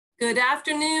Good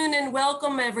afternoon and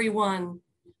welcome everyone.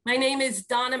 My name is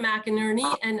Donna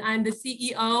McInerney and I'm the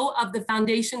CEO of the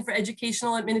Foundation for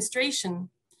Educational Administration.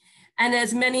 And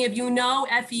as many of you know,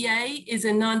 FEA is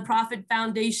a nonprofit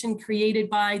foundation created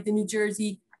by the New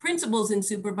Jersey Principals and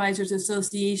Supervisors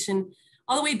Association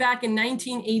all the way back in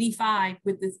 1985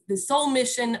 with the sole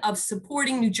mission of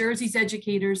supporting New Jersey's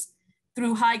educators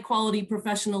through high quality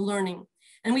professional learning.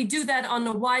 And we do that on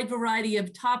a wide variety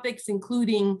of topics,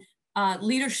 including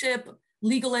leadership,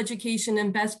 legal education,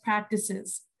 and best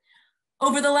practices.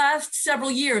 Over the last several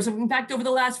years, in fact, over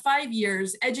the last 5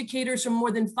 years, educators from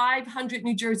more than 500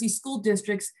 New Jersey school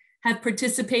districts have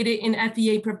participated in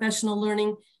FEA professional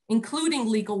learning, including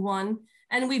Legal One,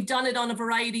 and we've done it on a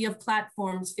variety of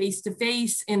platforms,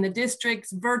 face-to-face, in the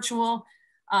districts, virtual,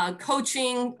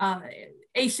 coaching,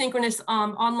 asynchronous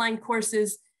online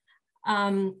courses.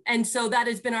 And so that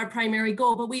has been our primary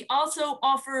goal, but we also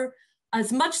offer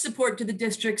as much support to the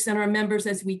districts and our members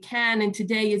as we can. And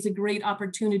today is a great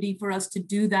opportunity for us to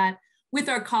do that with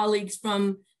our colleagues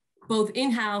from both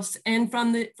in-house and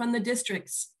from the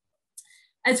districts.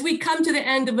 As we come to the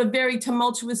end of a very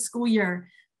tumultuous school year,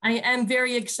 I am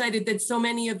very excited that so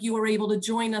many of you are able to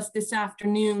join us this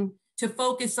afternoon to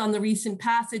focus on the recent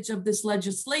passage of this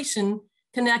legislation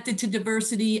connected to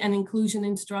diversity and inclusion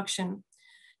instruction.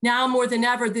 Now more than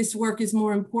ever, this work is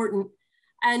more important.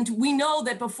 And we know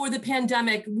that before the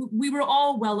pandemic, we were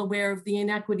all well aware of the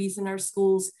inequities in our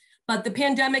schools, but the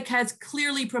pandemic has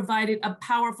clearly provided a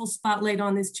powerful spotlight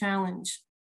on this challenge.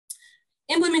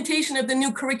 Implementation of the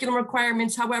new curriculum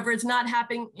requirements, however, is not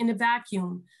happening in a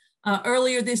vacuum.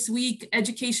 Earlier this week,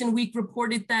 Education Week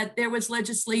reported that there was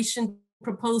legislation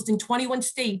proposed in 21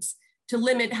 states to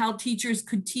limit how teachers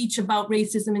could teach about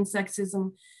racism and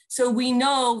sexism. So we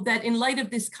know that in light of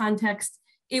this context,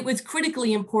 it was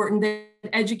critically important that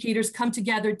educators come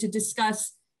together to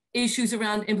discuss issues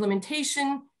around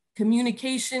implementation,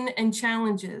 communication, and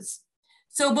challenges.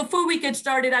 So before we get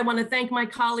started, I want to thank my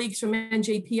colleagues from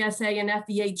NJPSA and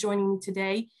FEA joining me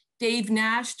today. Dave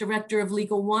Nash, Director of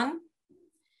Legal One.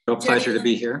 Real pleasure to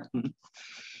be here.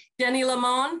 Jenny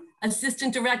Lamon,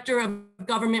 Assistant Director of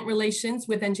Government Relations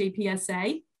with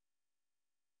NJPSA.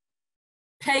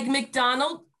 Peg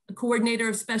McDonald, Coordinator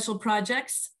of Special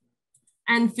Projects.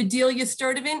 And Fidelia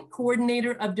Sturdivant,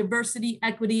 Coordinator of Diversity,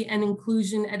 Equity, and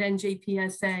Inclusion at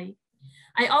NJPSA.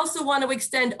 I also want to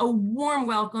extend a warm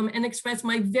welcome and express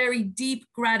my very deep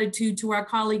gratitude to our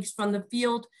colleagues from the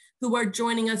field who are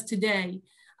joining us today.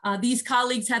 These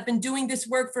colleagues have been doing this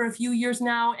work for a few years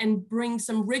now and bring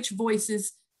some rich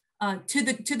voices to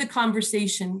the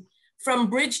conversation. From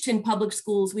Bridgeton Public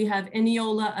Schools, we have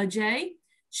Eniola Ajay.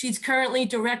 She's currently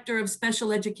Director of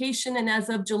Special Education and as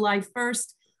of July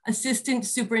 1st, Assistant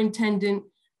Superintendent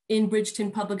in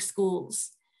Bridgeton Public Schools.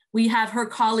 We have her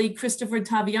colleague, Christopher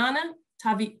Tavani,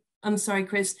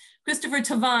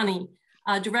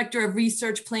 Director of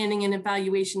Research Planning and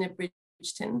Evaluation at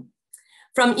Bridgeton.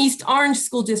 From East Orange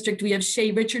School District, we have Shay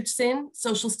Richardson,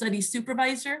 Social Studies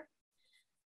Supervisor.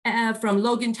 From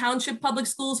Logan Township Public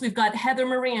Schools, we've got Heather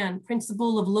Moran,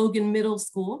 Principal of Logan Middle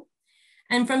School.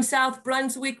 And from South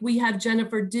Brunswick, we have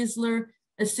Jennifer Disler,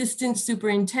 Assistant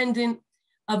Superintendent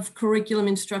of Curriculum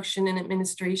Instruction and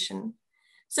Administration.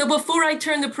 So before I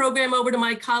turn the program over to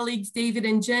my colleagues, David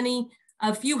and Jenny,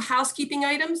 a few housekeeping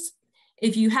items.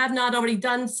 If you have not already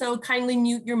done so, kindly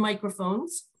mute your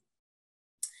microphones.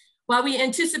 While we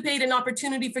anticipate an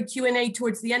opportunity for Q&A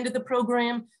towards the end of the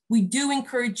program, we do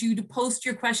encourage you to post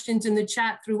your questions in the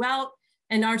chat throughout,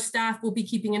 and our staff will be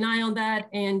keeping an eye on that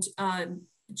and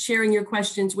sharing your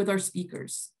questions with our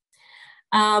speakers.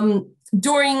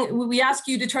 We ask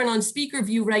you to turn on speaker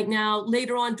view right now.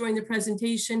 Later on during the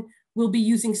presentation, we'll be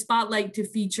using Spotlight to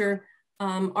feature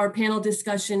our panel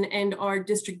discussion and our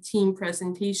district team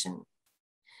presentation.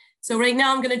 So right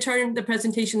now I'm going to turn the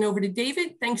presentation over to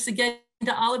David. Thanks again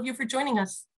to all of you for joining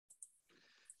us.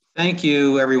 Thank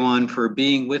you everyone for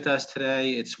being with us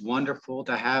today. It's wonderful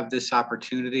to have this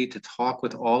opportunity to talk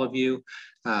with all of you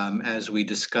as we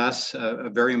discuss a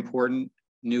very important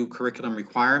new curriculum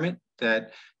requirement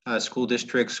that school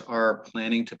districts are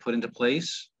planning to put into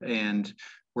place. And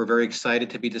we're very excited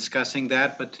to be discussing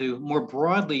that, but to more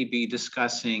broadly be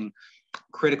discussing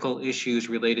critical issues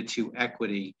related to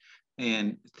equity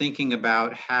and thinking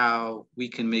about how we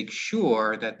can make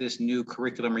sure that this new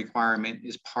curriculum requirement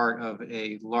is part of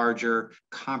a larger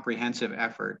comprehensive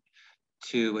effort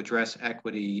to address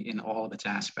equity in all of its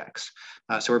aspects.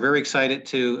 So we're very excited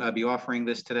to be offering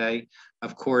this today.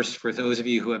 Of course, for those of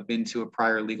you who have been to a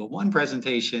prior Legal One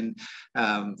presentation,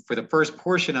 for the first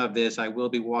portion of this, I will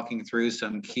be walking through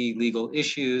some key legal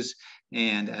issues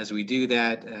And as we do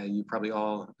that, you probably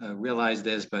all realize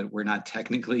this, but we're not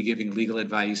technically giving legal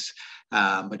advice,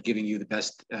 but giving you the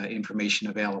best information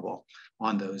available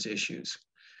on those issues.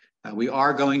 We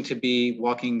are going to be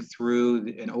walking through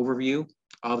an overview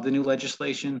of the new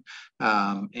legislation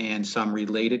and some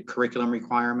related curriculum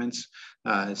requirements,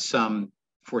 some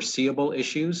foreseeable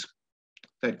issues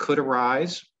that could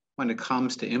arise when it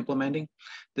comes to implementing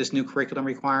this new curriculum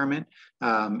requirement,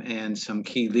 and some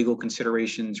key legal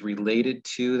considerations related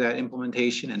to that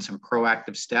implementation and some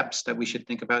proactive steps that we should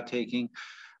think about taking.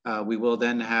 We will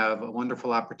then have a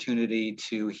wonderful opportunity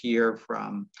to hear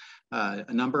from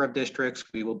a number of districts.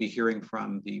 We will be hearing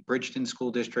from the Bridgeton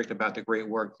School District about the great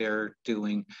work they're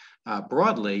doing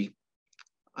broadly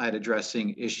at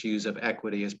addressing issues of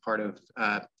equity as part of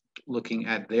looking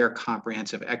at their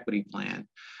comprehensive equity plan.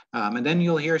 And then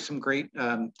you'll hear some great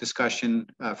discussion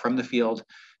from the field,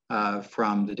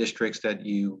 from the districts that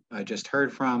you just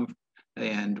heard from.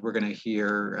 And we're going to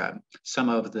hear some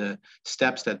of the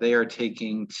steps that they are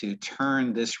taking to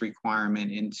turn this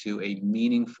requirement into a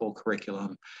meaningful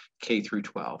curriculum K through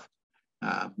 12.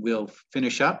 We'll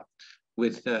finish up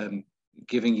with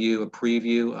giving you a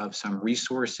preview of some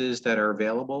resources that are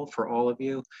available for all of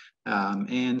you,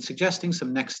 and suggesting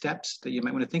some next steps that you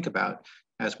might want to think about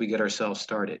as we get ourselves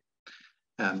started.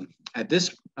 At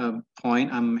this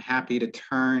point, I'm happy to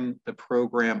turn the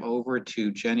program over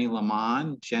to Jenny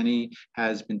Lamond. Jenny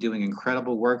has been doing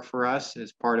incredible work for us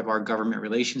as part of our government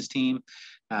relations team.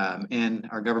 And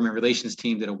our government relations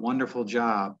team did a wonderful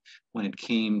job when it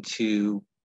came to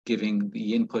giving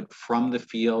the input from the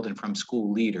field and from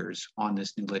school leaders on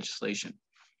this new legislation.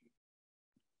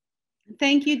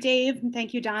 Thank you, Dave. And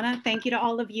thank you, Donna. Thank you to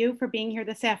all of you for being here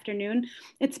this afternoon.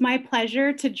 It's my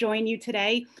pleasure to join you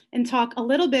today and talk a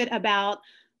little bit about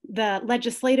the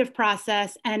legislative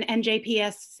process and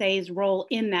NJPSA's role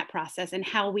in that process and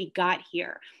how we got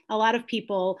here. A lot of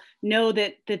people know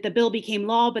that the bill became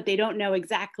law, but they don't know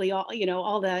exactly all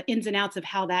the ins and outs of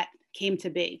how that came to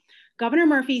be. Governor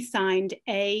Murphy signed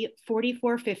A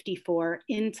 4454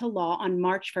 into law on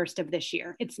March 1st of this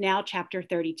year. It's now Chapter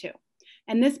 32.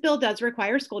 And this bill does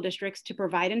require school districts to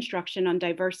provide instruction on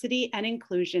diversity and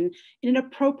inclusion in an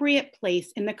appropriate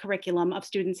place in the curriculum of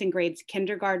students in grades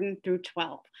kindergarten through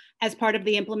 12 as part of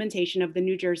the implementation of the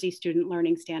New Jersey Student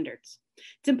Learning Standards.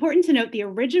 It's important to note the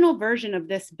original version of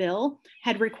this bill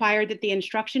had required that the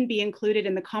instruction be included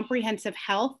in the comprehensive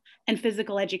health and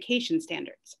physical education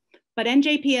standards. But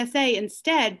NJPSA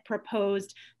instead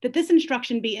proposed that this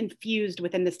instruction be infused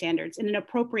within the standards in an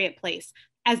appropriate place,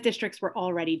 as districts were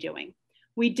already doing.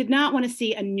 We did not want to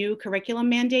see a new curriculum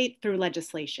mandate through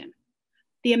legislation.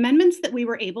 The amendments that we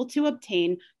were able to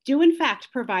obtain do in fact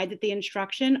provide that the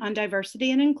instruction on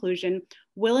diversity and inclusion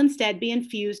will instead be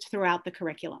infused throughout the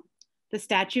curriculum. The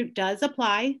statute does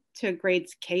apply to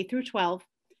grades K through 12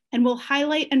 and will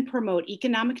highlight and promote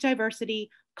economic diversity,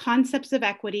 concepts of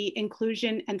equity,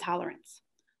 inclusion, and tolerance.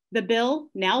 The bill,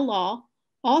 now law,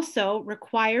 also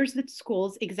requires that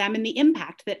schools examine the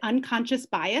impact that unconscious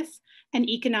bias and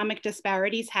economic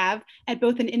disparities have at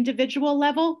both an individual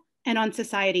level and on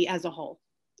society as a whole.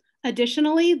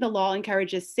 Additionally, the law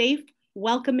encourages safe,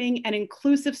 welcoming, and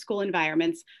inclusive school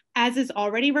environments, as is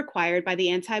already required by the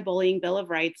Anti-Bullying Bill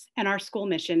of Rights and our school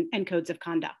mission and codes of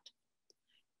conduct.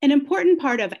 An important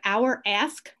part of our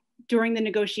ask during the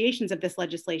negotiations of this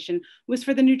legislation was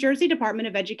for the New Jersey Department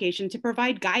of Education to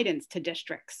provide guidance to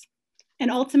districts. And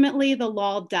ultimately, the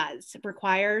law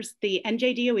requires the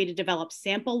NJDOE to develop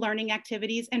sample learning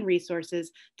activities and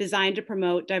resources designed to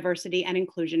promote diversity and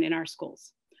inclusion in our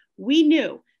schools. We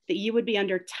knew that you would be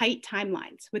under tight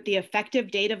timelines with the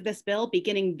effective date of this bill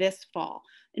beginning this fall.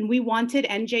 And we wanted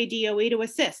NJDOE to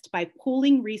assist by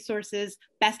pooling resources,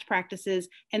 best practices,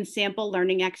 and sample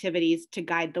learning activities to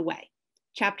guide the way.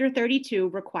 Chapter 32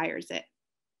 requires it.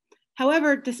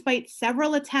 However, despite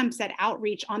several attempts at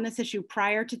outreach on this issue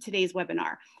prior to today's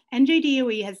webinar,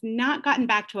 NJDOE has not gotten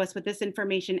back to us with this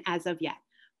information as of yet.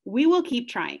 We will keep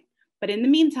trying, but in the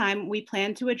meantime, we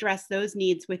plan to address those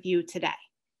needs with you today.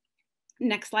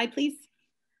 Next slide, please.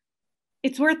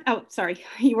 It's worth, oh, sorry,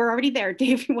 you were already there,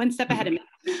 Dave, one step ahead of me.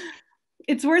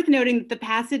 It's worth noting that the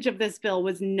passage of this bill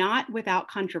was not without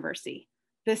controversy.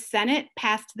 The Senate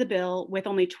passed the bill with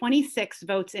only 26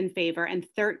 votes in favor and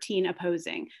 13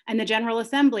 opposing, and the General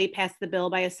Assembly passed the bill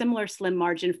by a similar slim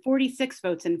margin, 46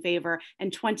 votes in favor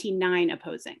and 29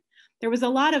 opposing. There was a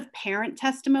lot of parent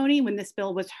testimony when this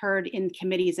bill was heard in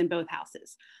committees in both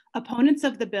houses. Opponents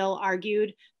of the bill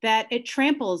argued that it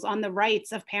tramples on the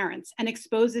rights of parents and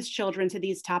exposes children to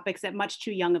these topics at much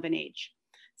too young of an age.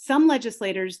 Some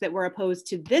legislators that were opposed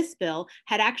to this bill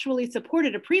had actually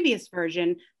supported a previous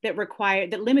version that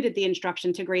limited the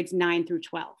instruction to grades 9 through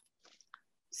 12.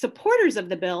 Supporters of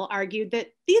the bill argued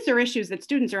that these are issues that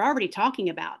students are already talking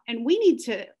about, and we need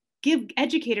to give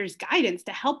educators guidance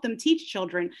to help them teach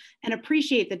children and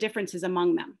appreciate the differences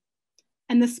among them.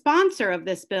 And the sponsor of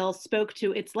this bill spoke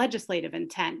to its legislative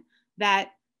intent, that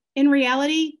in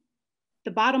reality, the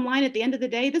bottom line at the end of the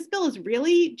day, this bill is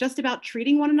really just about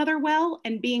treating one another well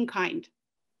and being kind.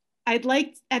 I'd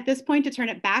like at this point to turn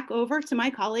it back over to my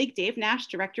colleague, Dave Nash,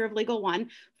 Director of Legal One,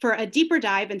 for a deeper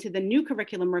dive into the new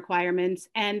curriculum requirements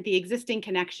and the existing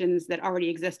connections that already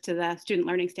exist to the student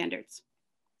learning standards.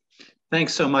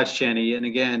 Thanks so much, Jenny. And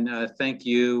again, thank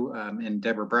you and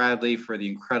Deborah Bradley for the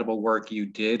incredible work you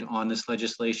did on this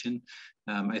legislation.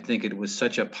 I think it was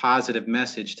such a positive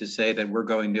message to say that we're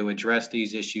going to address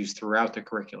these issues throughout the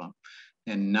curriculum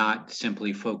and not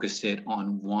simply focus it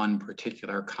on one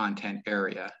particular content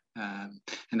area.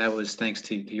 And that was thanks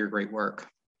to your great work.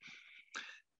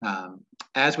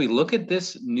 As we look at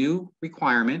this new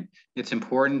requirement, it's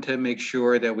important to make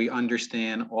sure that we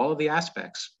understand all of the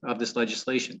aspects of this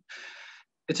legislation.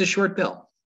 It's a short bill,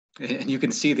 and you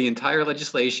can see the entire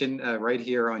legislation right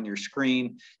here on your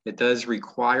screen. It does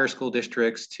require school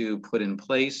districts to put in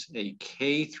place a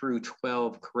K through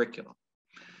 12 curriculum.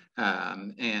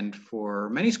 And for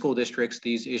many school districts,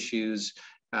 these issues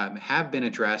have been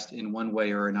addressed in one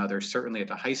way or another, certainly at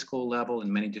the high school level,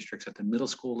 in many districts at the middle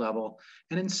school level,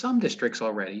 and in some districts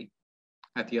already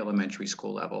at the elementary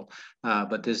school level.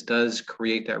 But this does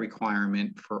create that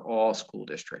requirement for all school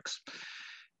districts.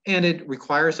 And it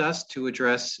requires us to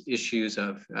address issues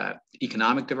of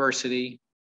economic diversity,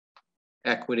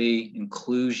 equity,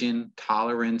 inclusion,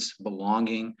 tolerance,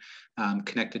 belonging,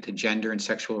 connected to gender and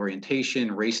sexual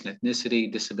orientation, race and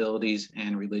ethnicity, disabilities,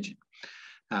 and religion.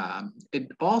 It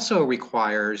also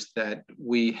requires that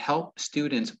we help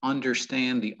students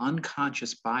understand the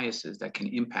unconscious biases that can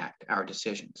impact our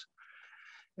decisions.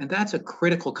 And that's a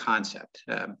critical concept.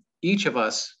 Each of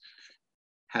us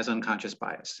has unconscious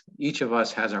bias. Each of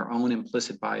us has our own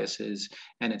implicit biases,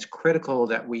 and it's critical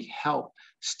that we help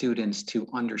students to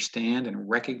understand and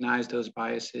recognize those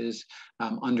biases,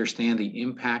 understand the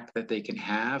impact that they can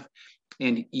have,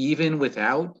 and even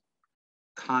without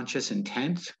conscious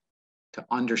intent, to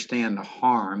understand the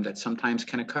harm that sometimes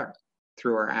can occur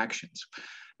through our actions.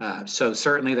 So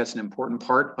certainly that's an important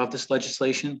part of this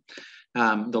legislation.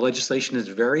 The legislation is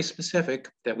very specific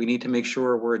that we need to make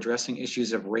sure we're addressing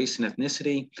issues of race and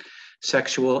ethnicity,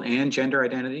 sexual and gender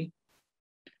identity,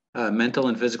 mental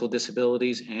and physical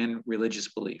disabilities, and religious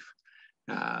belief.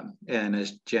 And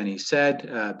as Jenny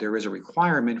said, there is a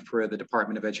requirement for the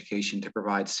Department of Education to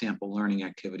provide sample learning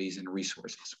activities and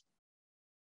resources.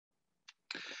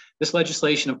 This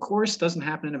legislation, of course, doesn't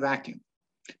happen in a vacuum.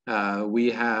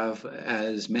 We have,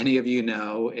 as many of you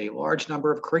know, a large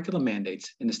number of curriculum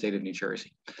mandates in the state of New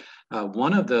Jersey.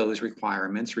 One of those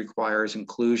requirements requires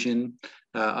inclusion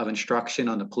of instruction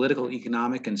on the political,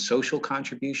 economic, and social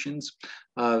contributions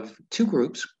of two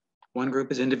groups. One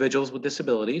group is individuals with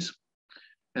disabilities,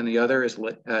 and the other is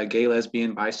gay,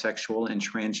 lesbian, bisexual, and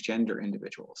transgender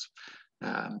individuals.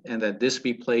 And that this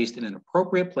be placed in an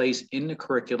appropriate place in the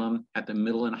curriculum at the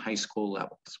middle and high school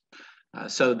levels.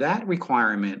 So that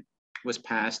requirement was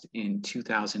passed in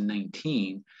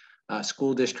 2019.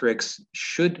 School districts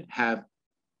should have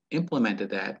implemented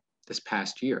that this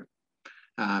past year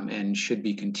and should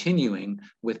be continuing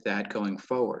with that going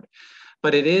forward.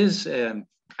 But it is,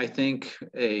 I think,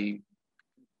 an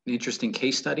interesting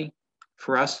case study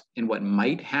for us in what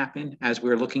might happen as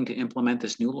we're looking to implement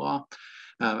this new law.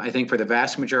 I think for the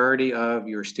vast majority of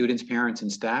your students, parents,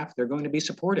 and staff, they're going to be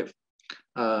supportive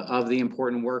of the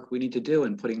important work we need to do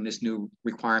in putting this new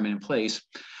requirement in place.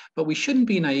 But we shouldn't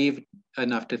be naive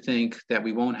enough to think that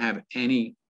we won't have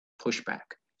any pushback.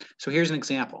 So here's an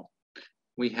example.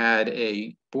 We had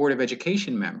a Board of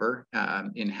Education member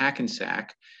in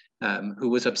Hackensack who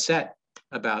was upset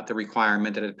about the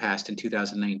requirement that had passed in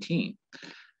 2019.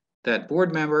 That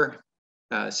board member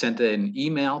sent an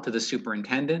email to the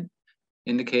superintendent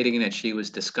indicating that she was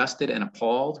disgusted and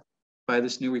appalled by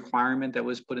this new requirement that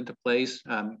was put into place,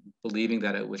 believing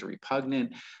that it was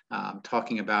repugnant,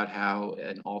 talking about how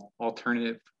an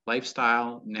alternative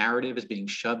lifestyle narrative is being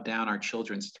shoved down our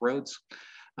children's throats.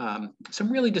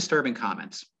 Some really disturbing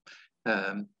comments.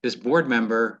 This board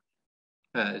member,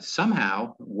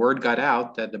 somehow word got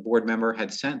out that the board member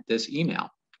had sent this email.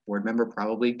 Board member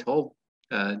probably told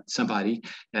somebody,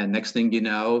 and next thing you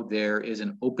know, there is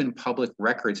an Open Public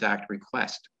Records Act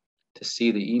request to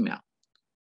see the email,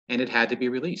 and it had to be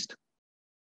released.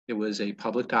 It was a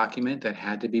public document that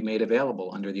had to be made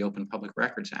available under the Open Public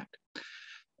Records Act.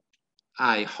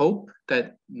 I hope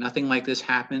that nothing like this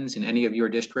happens in any of your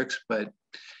districts, but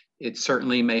it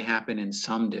certainly may happen in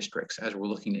some districts as we're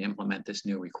looking to implement this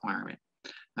new requirement.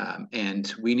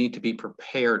 And we need to be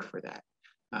prepared for that.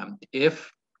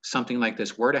 If something like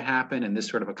this were to happen and this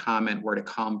sort of a comment were to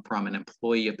come from an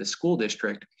employee of the school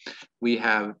district, we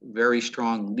have very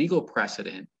strong legal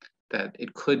precedent that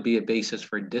it could be a basis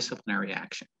for disciplinary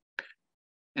action.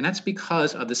 And that's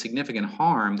because of the significant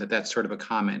harm that that sort of a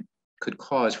comment could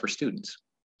cause for students.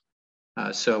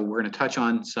 So we're going to touch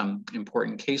on some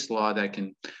important case law that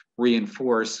can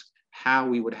reinforce how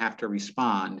we would have to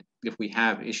respond if we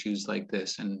have issues like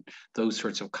this and those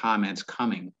sorts of comments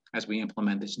coming as we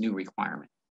implement this new requirement.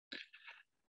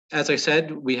 As I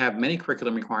said, we have many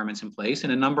curriculum requirements in place,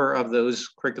 and a number of those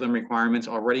curriculum requirements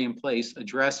already in place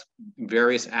address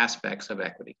various aspects of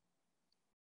equity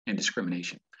and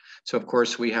discrimination. So of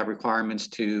course, we have requirements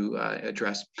to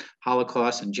address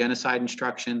Holocaust and genocide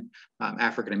instruction,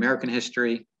 African-American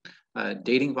history,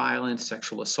 dating violence,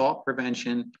 sexual assault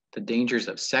prevention, the dangers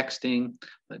of sexting.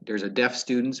 There's a Deaf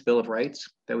Students Bill of Rights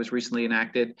that was recently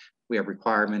enacted. We have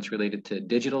requirements related to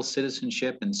digital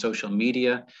citizenship and social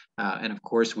media. And of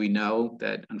course, we know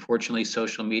that unfortunately,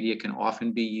 social media can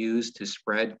often be used to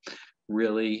spread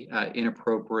really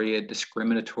inappropriate,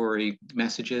 discriminatory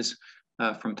messages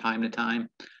from time to time.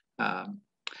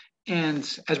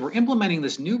 And as we're implementing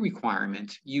this new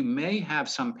requirement, you may have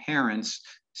some parents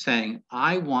saying,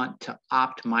 I want to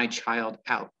opt my child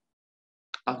out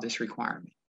of this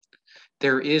requirement.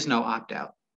 There is no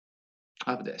opt-out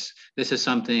of this. This is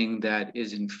something that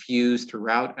is infused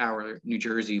throughout our New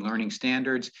Jersey learning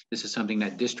standards. This is something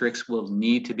that districts will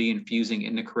need to be infusing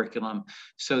in the curriculum.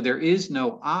 So there is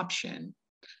no option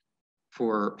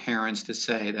for parents to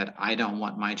say that I don't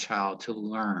want my child to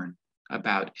learn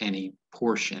about any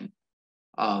portion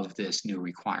of this new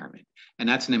requirement. And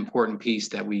that's an important piece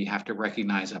that we have to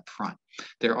recognize up front.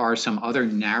 There are some other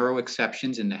narrow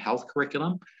exceptions in the health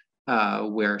curriculum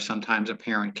where sometimes a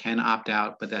parent can opt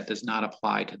out, but that does not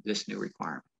apply to this new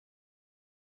requirement.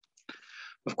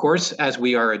 Of course, as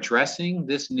we are addressing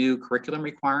this new curriculum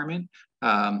requirement,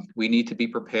 we need to be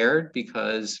prepared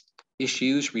because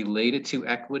issues related to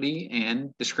equity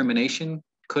and discrimination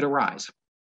could arise.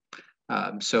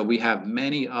 So we have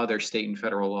many other state and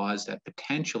federal laws that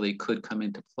potentially could come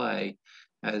into play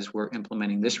as we're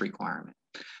implementing this requirement.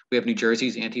 We have New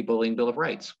Jersey's Anti-Bullying Bill of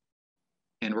Rights.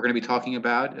 And we're going to be talking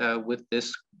about, with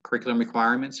this curriculum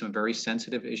requirement, some very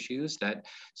sensitive issues that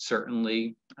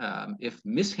certainly, if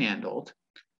mishandled,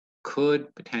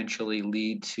 could potentially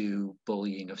lead to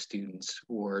bullying of students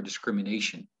or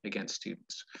discrimination against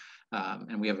students.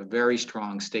 And we have a very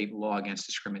strong state law against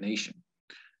discrimination.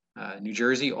 New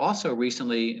Jersey also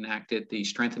recently enacted the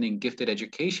Strengthening Gifted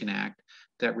Education Act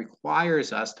that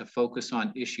requires us to focus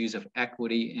on issues of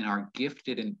equity in our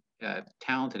gifted and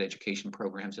talented education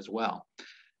programs as well.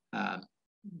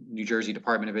 New Jersey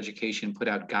Department of Education put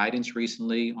out guidance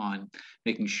recently on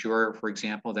making sure, for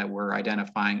example, that we're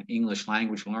identifying English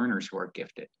language learners who are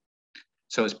gifted.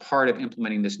 So as part of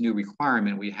implementing this new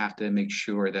requirement, we have to make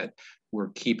sure that we're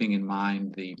keeping in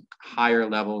mind the higher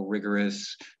level,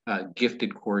 rigorous,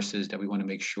 gifted courses that we want to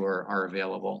make sure are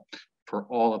available for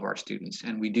all of our students.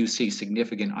 And we do see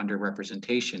significant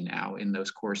underrepresentation now in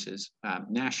those courses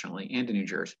nationally and in New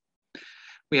Jersey.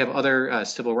 We have other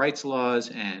civil rights laws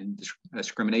and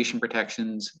discrimination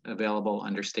protections available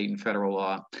under state and federal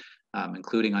law,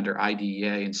 including under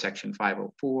IDEA in Section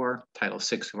 504, Title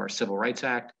VI of our Civil Rights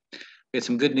Act. We had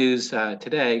some good news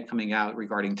today coming out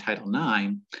regarding Title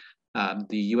IX.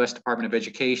 The U.S. Department of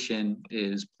Education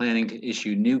is planning to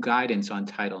issue new guidance on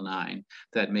Title IX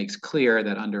that makes clear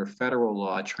that under federal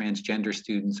law, transgender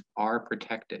students are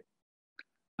protected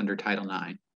under Title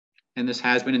IX. And this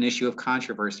has been an issue of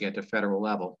controversy at the federal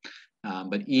level.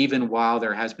 But even while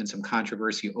there has been some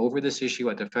controversy over this issue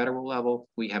at the federal level,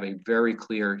 we have a very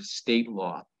clear state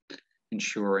law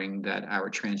ensuring that our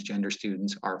transgender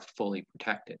students are fully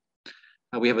protected.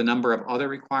 We have a number of other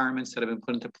requirements that have been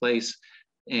put into place,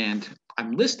 and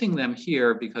I'm listing them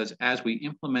here because as we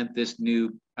implement this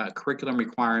new curriculum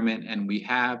requirement and we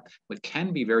have what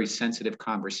can be very sensitive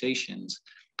conversations,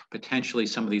 potentially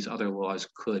some of these other laws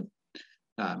could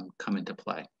come into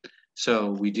play.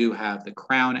 So we do have the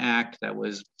Crown Act that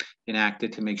was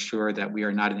enacted to make sure that we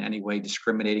are not in any way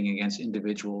discriminating against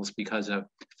individuals because of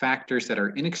factors that are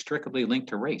inextricably linked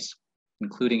to race,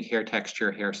 including hair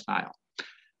texture, hairstyle.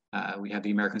 We have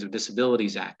the Americans with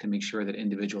Disabilities Act to make sure that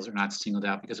individuals are not singled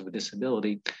out because of a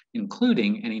disability,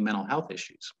 including any mental health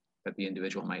issues that the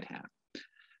individual might have.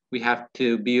 We have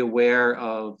to be aware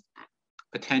of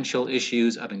potential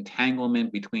issues of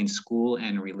entanglement between school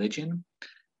and religion.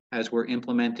 As we're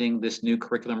implementing this new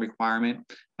curriculum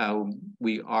requirement,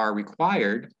 we are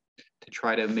required to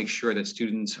try to make sure that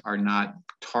students are not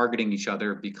targeting each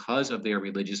other because of their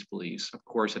religious beliefs. Of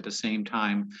course, at the same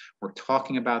time, we're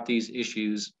talking about these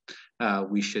issues.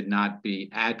 We should not be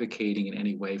advocating in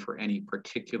any way for any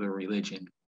particular religion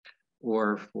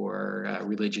or for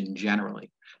religion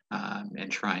generally, and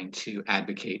trying to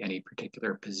advocate any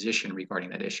particular position regarding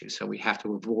that issue. So we have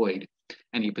to avoid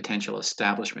any potential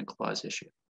establishment clause issue.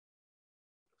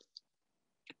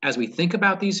 As we think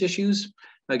about these issues,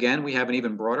 again, we have an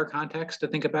even broader context to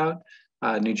think about.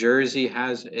 New Jersey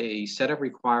has a set of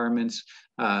requirements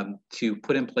to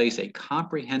put in place a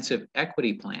comprehensive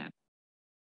equity plan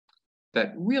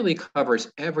that really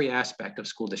covers every aspect of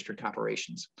school district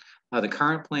operations. The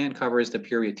current plan covers the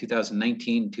period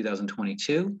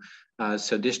 2019-2022.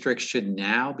 So districts should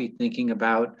now be thinking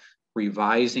about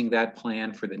revising that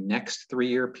plan for the next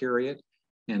 3-year period.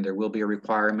 And there will be a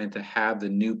requirement to have the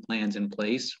new plans in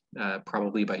place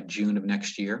probably by June of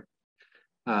next year.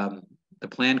 The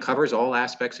plan covers all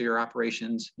aspects of your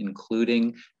operations,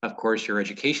 including, of course, your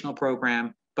educational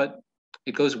program, but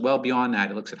it goes well beyond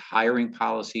that. It looks at hiring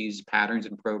policies, patterns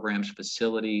and programs,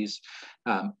 facilities,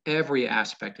 every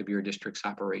aspect of your district's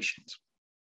operations.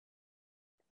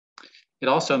 It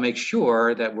also makes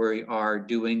sure that we are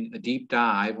doing a deep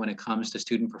dive when it comes to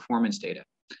student performance data.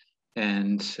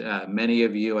 And many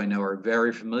of you I know are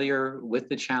very familiar with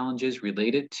the challenges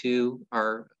related to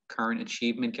our current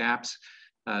achievement gaps.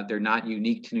 They're not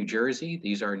unique to New Jersey.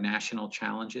 These are national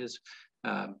challenges.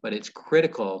 But it's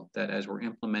critical that as we're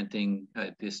implementing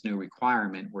this new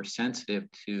requirement, we're sensitive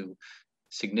to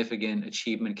significant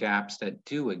achievement gaps that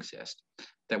do exist,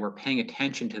 that we're paying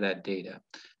attention to that data,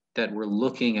 that we're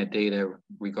looking at data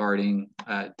regarding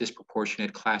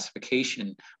disproportionate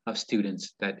classification of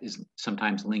students that is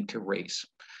sometimes linked to race,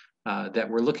 that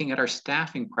we're looking at our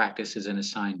staffing practices and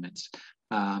assignments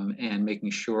and making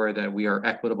sure that we are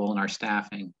equitable in our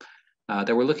staffing,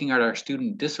 that we're looking at our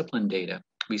student discipline data.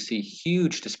 We see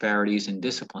huge disparities in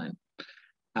discipline.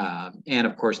 And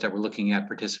of course, that we're looking at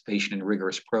participation in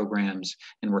rigorous programs,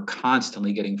 and we're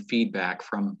constantly getting feedback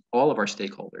from all of our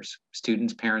stakeholders,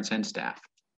 students, parents, and staff,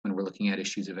 when we're looking at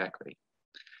issues of equity.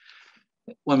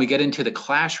 When we get into the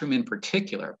classroom in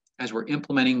particular, as we're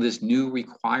implementing this new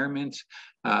requirement,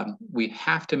 we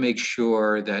have to make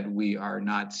sure that we are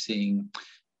not seeing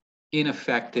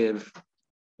ineffective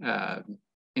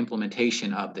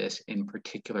implementation of this in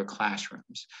particular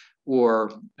classrooms,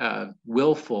 or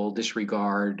willful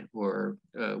disregard or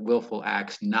willful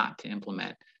acts not to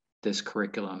implement this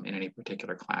curriculum in any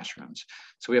particular classrooms.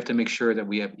 So we have to make sure that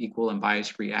we have equal and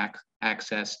bias-free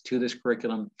access to this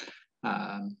curriculum,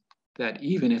 that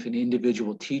even if an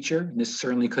individual teacher, and this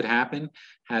certainly could happen,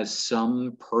 has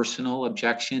some personal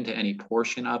objection to any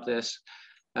portion of this,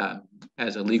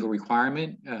 as a legal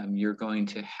requirement, you're going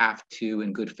to have to,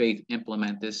 in good faith,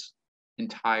 implement this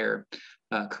entire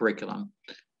curriculum.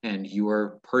 And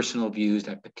your personal views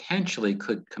that potentially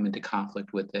could come into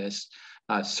conflict with this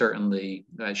certainly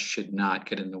should not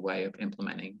get in the way of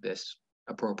implementing this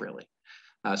appropriately.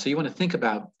 So you want to think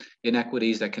about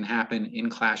inequities that can happen in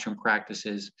classroom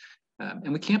practices.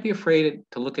 And we can't be afraid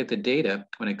to look at the data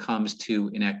when it comes to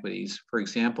inequities. For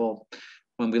example,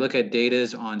 when we look at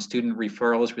data on student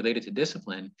referrals related to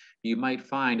discipline, you might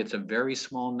find it's a very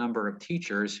small number of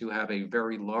teachers who have a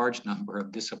very large number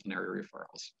of disciplinary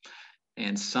referrals.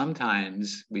 And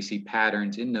sometimes we see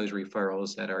patterns in those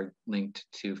referrals that are linked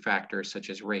to factors such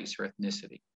as race or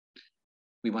ethnicity.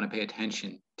 We want to pay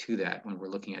attention to that when we're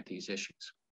looking at these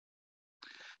issues.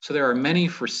 So there are many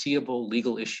foreseeable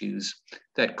legal issues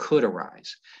that could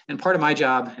arise. And part of my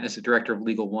job as the director of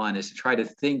Legal One is to try to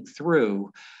think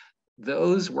through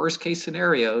those worst case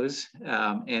scenarios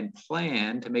and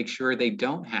plan to make sure they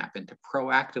don't happen, to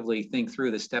proactively think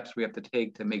through the steps we have to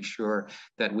take to make sure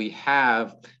that we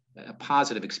have a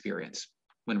positive experience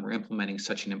when we're implementing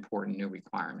such an important new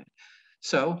requirement.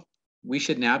 So we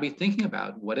should now be thinking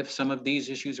about what if some of these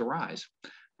issues arise.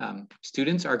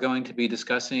 Students are going to be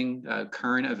discussing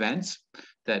current events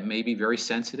that may be very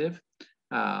sensitive,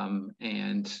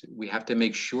 and we have to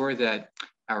make sure that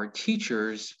our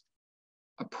teachers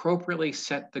appropriately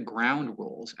set the ground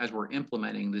rules as we're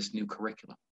implementing this new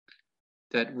curriculum,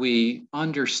 that we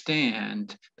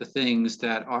understand the things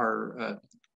that are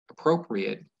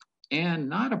appropriate and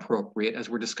not appropriate as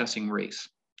we're discussing race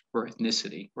or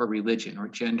ethnicity or religion or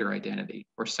gender identity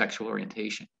or sexual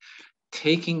orientation.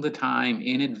 Taking the time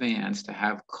in advance to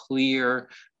have clear,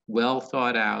 well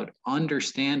thought out,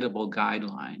 understandable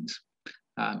guidelines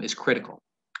is critical,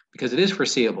 because it is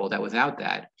foreseeable that without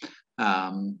that,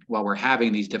 while we're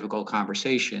having these difficult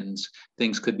conversations,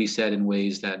 things could be said in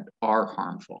ways that are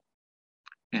harmful.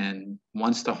 And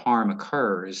once the harm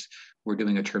occurs, we're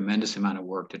doing a tremendous amount of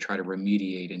work to try to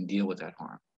remediate and deal with that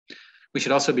harm. We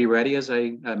should also be ready, as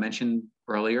I mentioned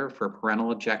earlier, for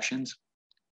parental objections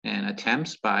and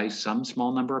attempts by some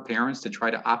small number of parents to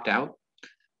try to opt out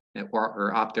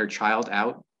or opt their child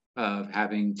out of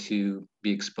having to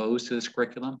be exposed to this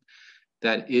curriculum.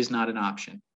 That is not an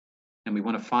option. And we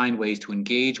want to find ways to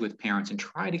engage with parents and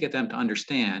try to get them to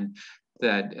understand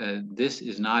that this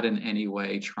is not in any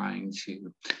way trying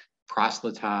to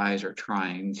proselytize or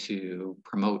trying to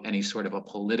promote any sort of a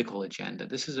political agenda.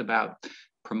 This is about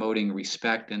promoting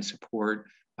respect and support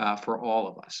for all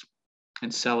of us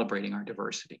and celebrating our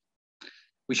diversity.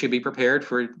 We should be prepared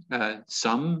for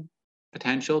some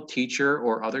potential teacher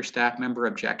or other staff member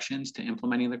objections to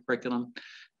implementing the curriculum.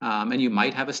 And you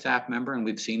might have a staff member, and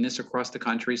we've seen this across the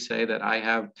country, say that I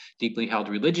have deeply held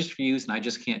religious views and I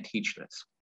just can't teach this.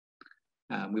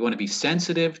 We want to be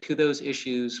sensitive to those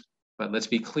issues, but let's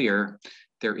be clear,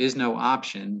 there is no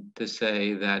option to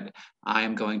say that I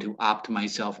am going to opt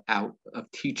myself out of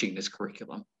teaching this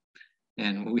curriculum.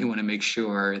 And we want to make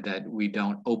sure that we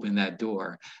don't open that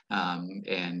door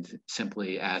and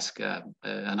simply ask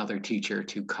another teacher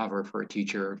to cover for a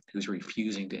teacher who's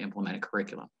refusing to implement a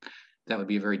curriculum. That would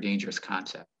be a very dangerous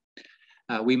concept.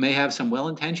 We may have some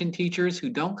well-intentioned teachers who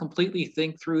don't completely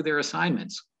think through their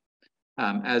assignments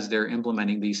as they're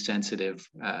implementing these sensitive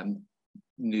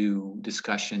new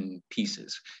discussion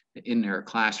pieces in their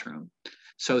classroom.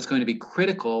 So it's going to be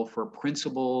critical for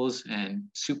principals and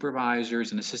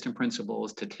supervisors and assistant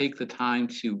principals to take the time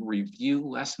to review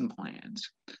lesson plans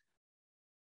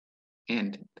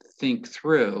and think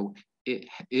through,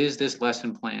 is this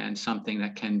lesson plan something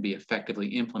that can be effectively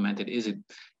implemented? Is it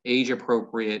age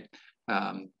appropriate?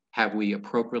 Have we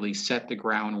appropriately set the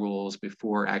ground rules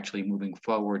before actually moving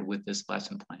forward with this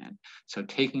lesson plan? So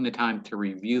taking the time to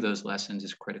review those lessons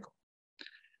is critical.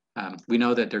 We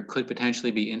know that there could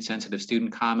potentially be insensitive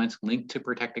student comments linked to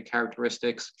protected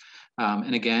characteristics.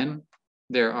 And again,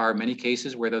 there are many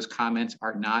cases where those comments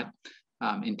are not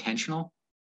intentional.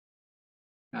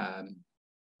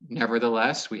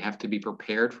 Nevertheless, we have to be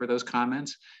prepared for those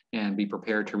comments and be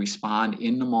prepared to respond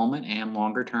in the moment and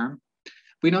longer term.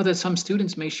 We know that some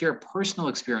students may share personal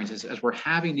experiences as we're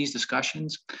having these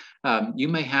discussions. You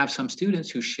may have some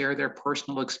students who share their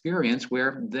personal experience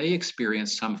where they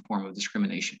experience some form of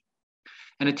discrimination.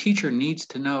 And a teacher needs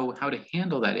to know how to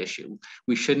handle that issue.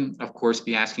 We shouldn't, of course,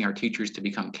 be asking our teachers to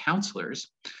become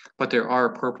counselors, but there are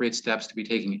appropriate steps to be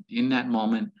taken in that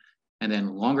moment, and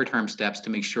then longer term steps to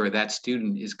make sure that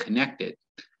student is connected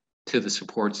to the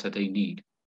supports that they need.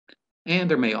 And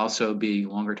there may also be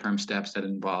longer term steps that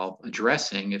involve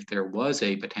addressing, if there was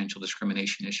a potential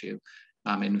discrimination issue,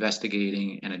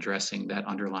 investigating and addressing that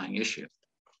underlying issue.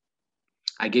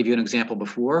 I gave you an example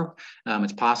before.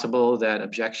 It's possible that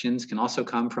objections can also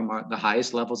come from the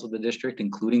highest levels of the district,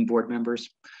 including board members,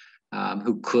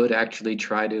 who could actually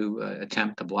try to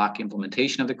attempt to block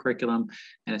implementation of the curriculum.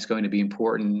 And it's going to be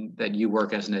important that you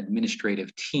work as an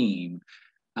administrative team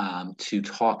to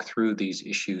talk through these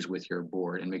issues with your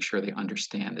board and make sure they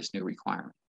understand this new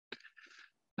requirement.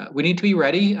 We need to be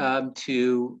ready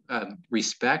to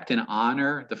respect and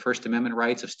honor the First Amendment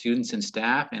rights of students and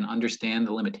staff and understand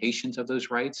the limitations of those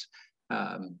rights.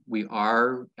 We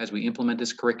are, as we implement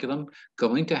this curriculum,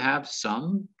 going to have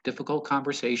some difficult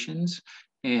conversations,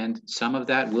 and some of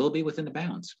that will be within the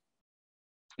bounds.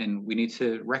 And we need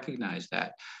to recognize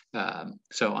that.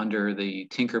 So under the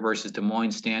Tinker versus Des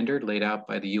Moines standard laid out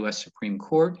by the US Supreme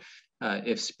Court,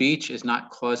 if speech is not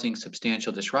causing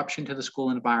substantial disruption to the school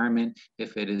environment,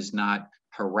 if it is not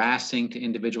harassing to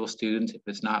individual students, if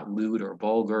it's not lewd or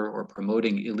vulgar or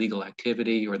promoting illegal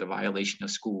activity or the violation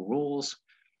of school rules,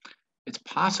 it's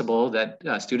possible that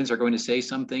students are going to say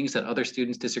some things that other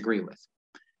students disagree with,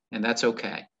 and that's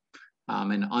okay.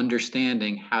 And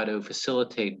understanding how to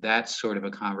facilitate that sort of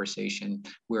a conversation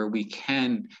where we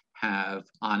can have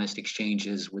honest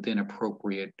exchanges within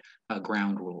appropriate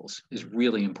ground rules is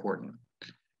really important.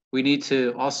 We need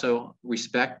to also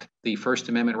respect the First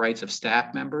Amendment rights of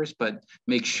staff members, but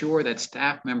make sure that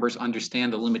staff members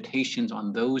understand the limitations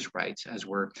on those rights as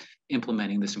we're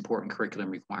implementing this important curriculum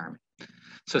requirement.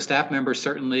 So staff members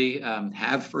certainly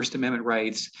have First Amendment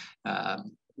rights.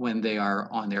 When they are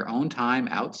on their own time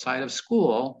outside of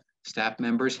school, staff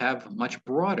members have much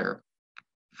broader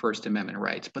First Amendment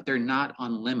rights, but they're not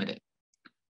unlimited.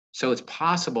 So it's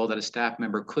possible that a staff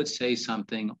member could say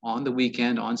something on the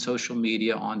weekend, on social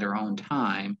media, on their own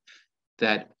time,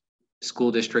 that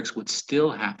school districts would still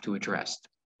have to address.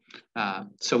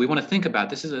 So we want to think about,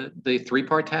 this is the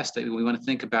three-part test that we want to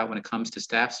think about when it comes to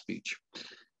staff speech.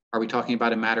 Are we talking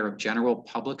about a matter of general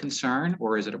public concern,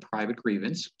 or is it a private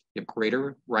grievance? You have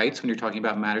greater rights when you're talking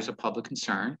about matters of public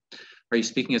concern. Are you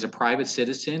speaking as a private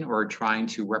citizen or trying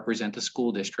to represent the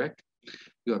school district?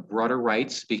 You have broader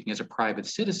rights speaking as a private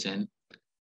citizen.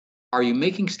 Are you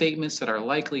making statements that are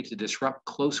likely to disrupt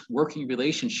close working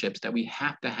relationships that we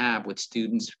have to have with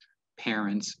students,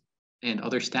 parents, and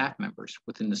other staff members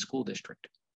within the school district?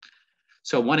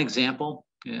 So one example,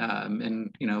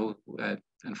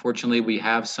 unfortunately, we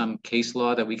have some case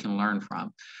law that we can learn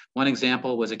from. One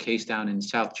example was a case down in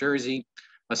South Jersey.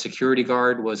 A security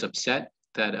guard was upset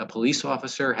that a police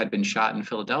officer had been shot in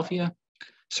Philadelphia.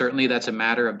 Certainly, that's a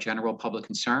matter of general public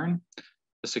concern.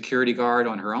 The security guard,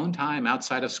 on her own time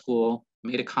outside of school,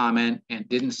 made a comment and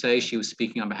didn't say she was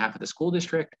speaking on behalf of the school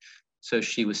district. So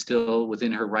she was still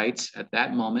within her rights at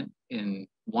that moment in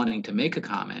wanting to make a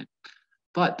comment.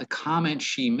 But the comment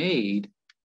she made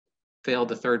failed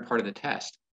the third part of the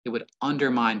test. It would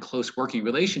undermine close working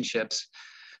relationships.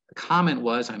 The comment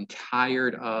was, I'm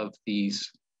tired of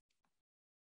these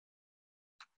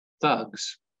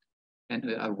thugs, and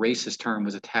a racist term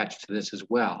was attached to this as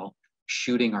well,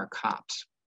 shooting our cops.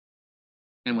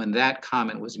 And when that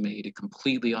comment was made, it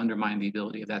completely undermined the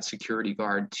ability of that security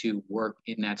guard to work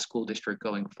in that school district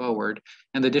going forward.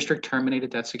 And the district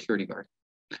terminated that security guard.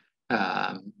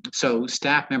 So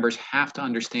staff members have to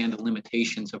understand the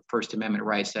limitations of First Amendment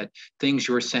rights, that things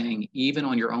you're saying, even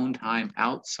on your own time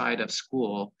outside of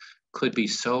school, could be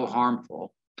so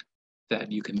harmful that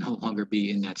you can no longer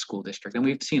be in that school district. And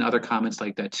we've seen other comments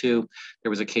like that too. There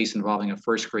was a case involving a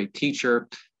first grade teacher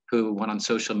who went on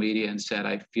social media and said,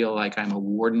 I feel like I'm a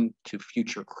warden to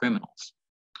future criminals.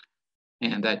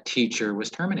 And that teacher was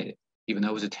terminated, even though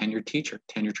it was a tenured teacher.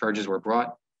 Tenure charges were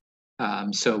brought.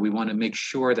 So we want to make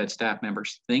sure that staff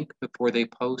members think before they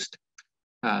post,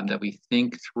 that we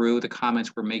think through the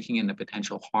comments we're making and the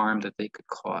potential harm that they could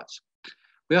cause.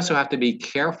 We also have to be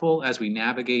careful as we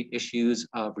navigate issues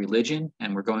of religion,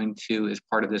 and we're going to, as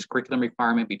part of this curriculum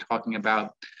requirement, be talking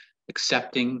about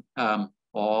accepting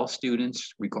all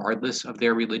students regardless of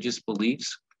their religious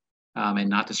beliefs, and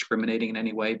not discriminating in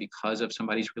any way because of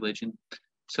somebody's religion.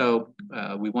 So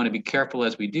we want to be careful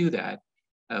as we do that.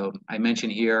 I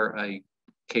mentioned here a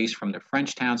case from the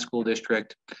Frenchtown School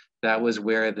District. That was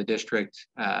where the district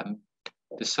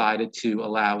decided to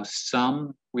allow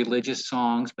some religious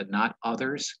songs, but not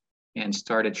others, and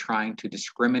started trying to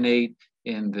discriminate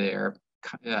in their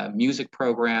music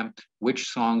program, which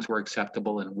songs were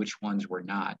acceptable and which ones were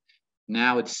not.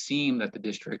 Now it seemed that the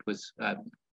district was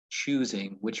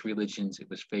choosing which religions it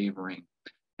was favoring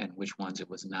and which ones it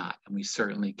was not. And we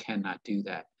certainly cannot do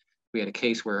that. We had a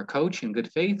case where a coach in good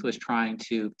faith was trying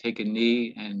to take a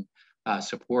knee and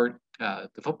support the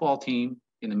football team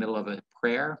in the middle of a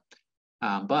prayer.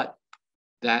 But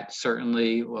that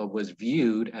certainly was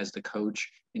viewed as the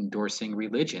coach endorsing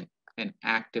religion and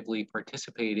actively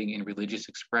participating in religious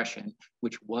expression,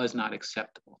 which was not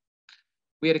acceptable.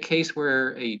 We had a case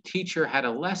where a teacher had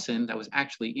a lesson that was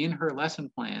actually in her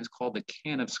lesson plans called the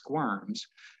Can of Squirms,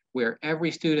 where every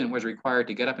student was required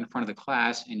to get up in front of the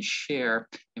class and share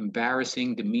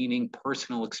embarrassing, demeaning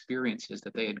personal experiences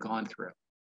that they had gone through.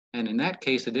 And in that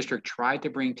case, the district tried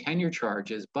to bring tenure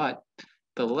charges, but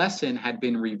the lesson had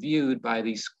been reviewed by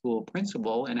the school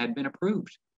principal and had been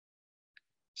approved.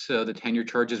 So the tenure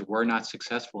charges were not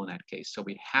successful in that case. So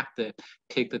we have to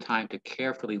take the time to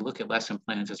carefully look at lesson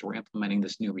plans as we're implementing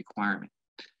this new requirement.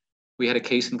 We had a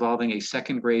case involving a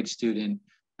second grade student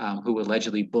who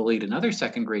allegedly bullied another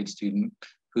second grade student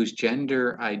whose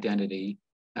gender identity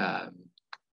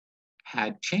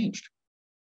had changed.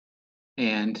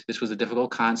 And this was a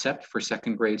difficult concept for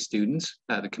second grade students.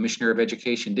 The Commissioner of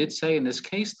Education did say in this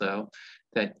case, though,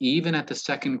 that even at the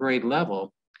second grade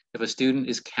level, if a student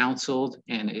is counseled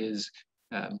and is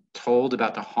told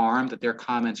about the harm that their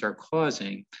comments are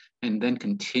causing, and then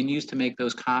continues to make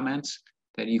those comments,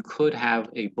 that you could have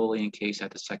a bullying case at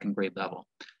the second grade level.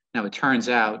 Now, it turns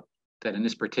out that in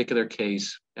this particular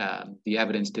case, the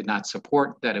evidence did not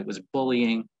support that it was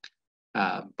bullying,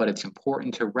 but it's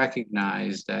important to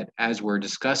recognize that as we're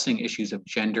discussing issues of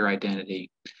gender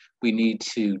identity, we need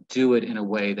to do it in a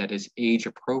way that is age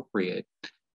appropriate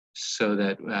so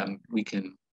that we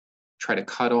can try to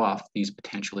cut off these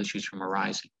potential issues from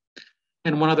arising.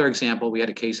 And one other example, we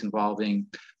had a case involving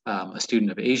a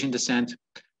student of Asian descent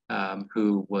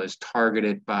who was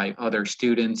targeted by other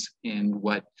students in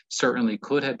what certainly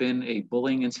could have been a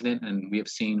bullying incident. And we have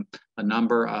seen a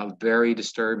number of very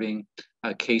disturbing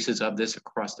cases of this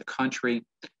across the country.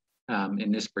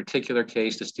 In this particular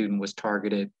case, the student was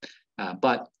targeted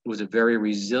but it was a very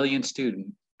resilient student,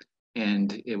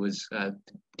 and it was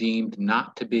deemed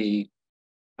not to be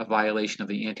a violation of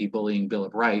the Anti-Bullying Bill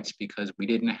of Rights because we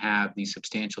didn't have the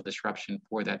substantial disruption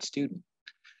for that student.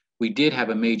 We did have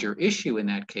a major issue in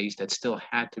that case that still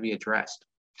had to be addressed.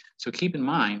 So keep in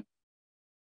mind,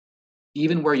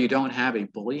 even where you don't have a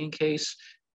bullying case,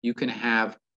 you can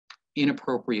have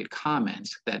inappropriate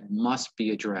comments that must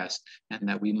be addressed and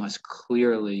that we must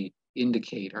clearly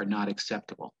indicate are not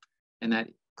acceptable. And that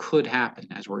could happen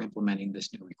as we're implementing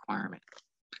this new requirement.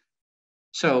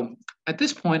 So at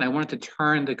this point, I wanted to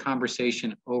turn the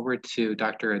conversation over to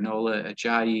Dr. Enola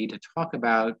Ajayi to talk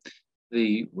about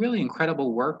the really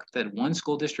incredible work that one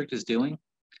school district is doing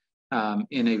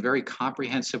in a very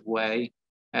comprehensive way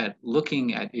at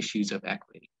looking at issues of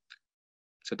equity.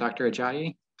 So Dr.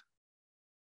 Ajayi.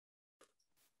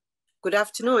 Good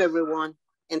afternoon, everyone,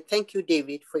 and thank you,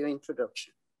 David, for your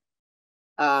introduction.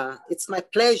 It's my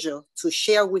pleasure to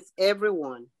share with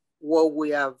everyone what we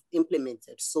have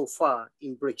implemented so far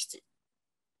in Bridgeton.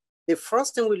 The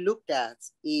first thing we looked at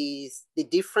is the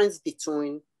difference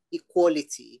between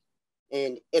equality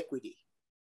and equity.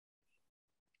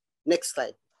 Next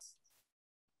slide.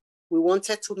 We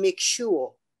wanted to make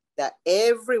sure that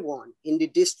everyone in the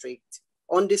district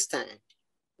understand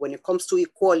when it comes to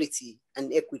equality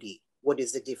and equity, what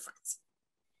is the difference?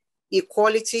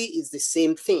 Equality is the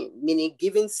same thing, meaning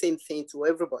giving same thing to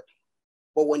everybody.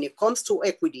 But when it comes to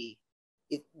equity,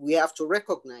 we have to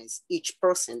recognize each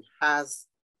person has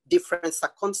different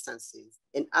circumstances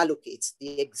and allocates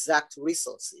the exact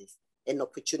resources and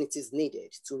opportunities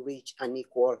needed to reach an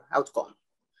equal outcome.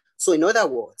 So in other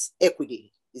words,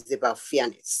 equity is about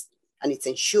fairness, and it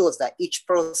ensures that each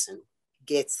person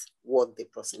gets what the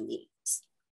person needs.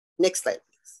 Next slide,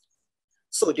 please.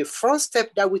 So the first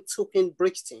step that we took in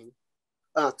Bridgeton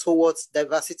towards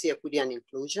diversity, equity, and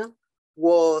inclusion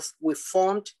was we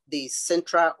formed the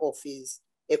Central Office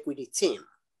Equity Team.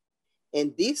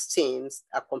 And these teams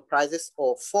are comprises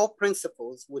of 4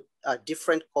 principals with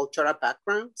different cultural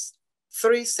backgrounds,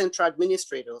 3 central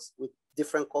administrators with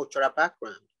different cultural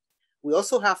backgrounds. We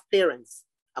also have parents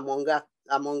among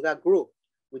our group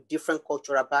with different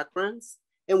cultural backgrounds.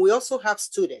 And we also have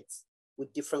students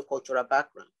with different cultural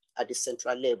backgrounds at the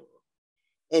central level.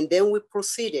 And then we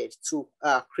proceeded to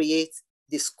create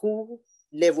the school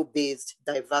level-based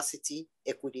diversity,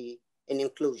 equity, and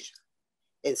inclusion.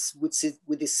 And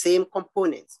with the same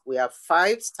components, we have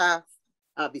 5 staff,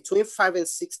 between 5 and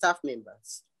 6 staff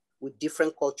members with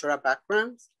different cultural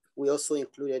backgrounds. We also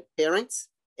included parents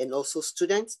and also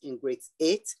students in grades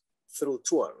 8 through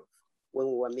 12 when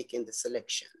we were making the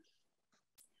selection.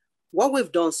 What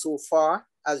we've done so far,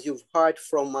 as you've heard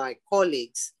from my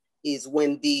colleagues, is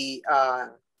when the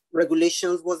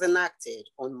regulations was enacted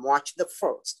on March the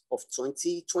 1st of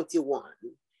 2021.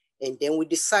 And then we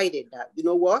decided that, you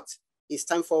know what? It's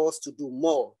time for us to do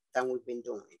more than we've been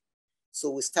doing. So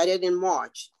we started in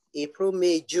March, April,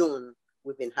 May, June,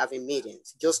 we've been having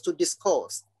meetings just to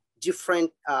discuss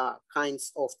different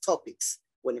kinds of topics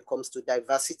when it comes to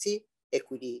diversity,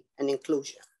 equity, and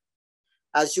inclusion.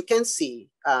 As you can see,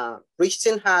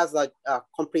 Bridgeton has a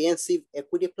comprehensive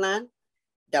equity plan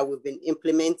that we've been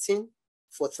implementing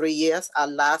for 3 years. Our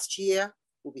last year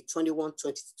will be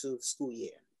 21-22 school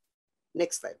year.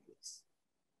 Next slide, please.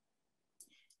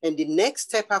 And the next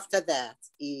step after that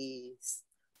is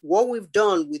what we've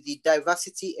done with the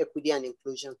diversity, equity, and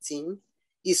inclusion team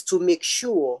is to make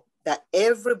sure that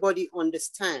everybody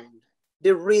understands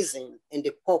the reason and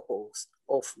the purpose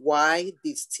of why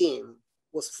this team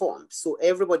was formed. So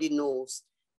everybody knows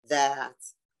that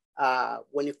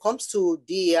when it comes to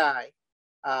DEI,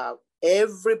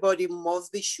 everybody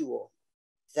must be sure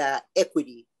that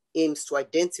equity aims to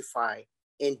identify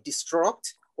and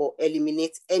disrupt or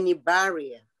eliminate any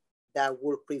barrier that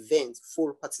will prevent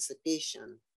full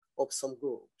participation of some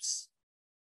groups.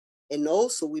 And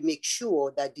also we make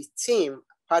sure that the team,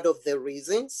 part of the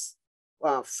reasons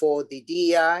for the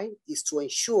DEI is to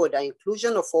ensure the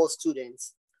inclusion of all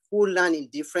students who learn in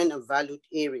different and valued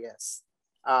areas,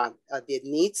 their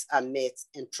needs are met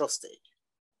and trusted.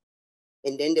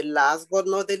 And then the last but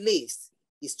not the least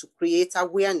is to create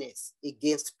awareness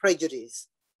against prejudice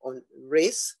on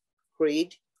race,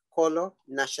 creed, color,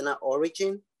 national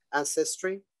origin,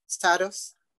 ancestry,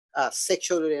 status,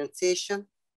 sexual orientation,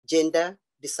 gender,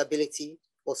 disability,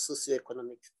 or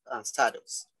socioeconomic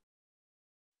status.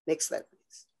 Next slide,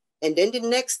 please. And then the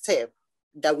next step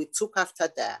that we took after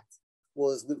that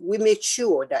was we made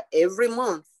sure that every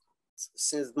month,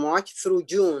 since March through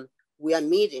June, we are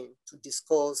meeting to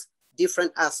discuss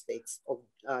different aspects of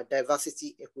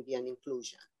diversity, equity, and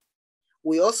inclusion.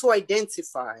 We also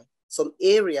identify some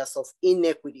areas of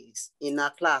inequities in our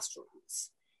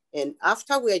classrooms. And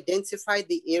after we identified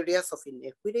the areas of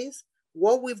inequities,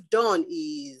 what we've done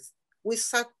is we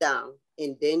sat down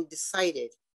and then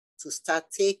decided to start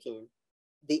taking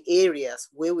the areas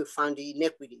where we found the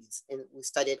inequities and we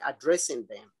started addressing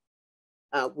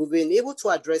them. We've been able to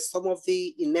address some of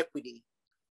the inequity,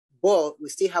 but we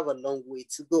still have a long way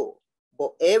to go.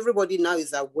 But everybody now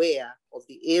is aware of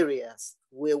the areas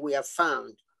where we have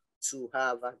found to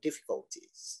have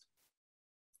difficulties.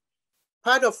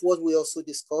 Part of what we also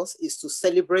discuss is to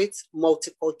celebrate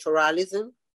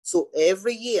multiculturalism. So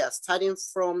every year, starting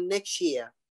from next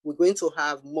year, we're going to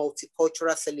have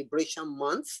Multicultural Celebration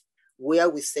Month, where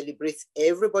we celebrate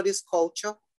everybody's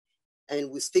culture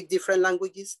and we speak different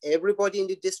languages. Everybody in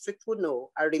the district would know.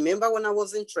 I remember when I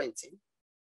was in Trenton,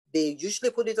 they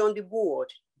usually put it on the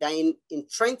board that in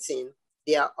Trenton,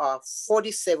 there are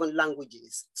 47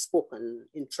 languages spoken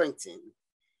in Trenton.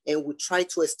 And we try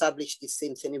to establish the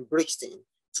same thing in Bridgeton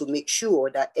to make sure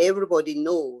that everybody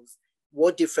knows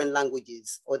what different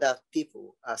languages other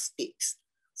people speaks.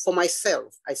 For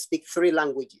myself, I speak 3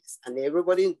 languages, and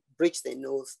everybody in Bridgeton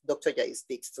knows Dr. Jai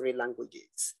speaks 3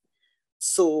 languages.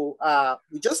 So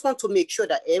we just want to make sure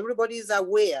that everybody is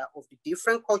aware of the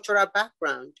different cultural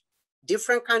background,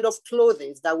 different kind of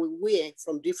clothing that we wear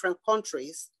from different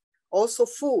countries. Also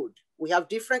food, we have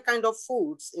different kind of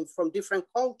foods from different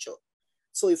culture.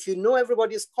 So if you know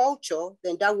everybody's culture,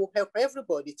 then that will help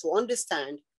everybody to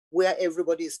understand where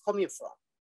everybody is coming from.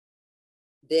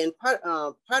 Then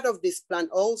part of this plan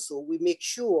also, we make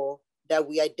sure that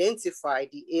we identify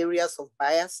the areas of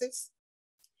biases,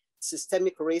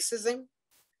 systemic racism.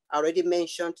 I already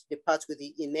mentioned the part with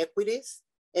the inequities,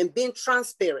 and being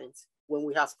transparent when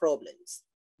we have problems.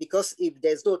 Because if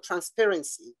there's no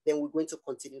transparency, then we're going to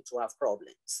continue to have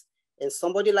problems. And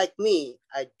somebody like me,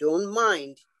 I don't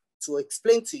mind to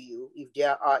explain to you if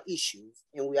there are issues,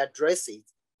 and we address it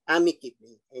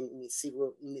amicably and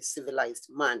in a civilized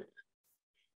manner.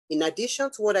 In addition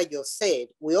to what I just said,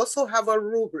 we also have a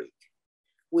rubric.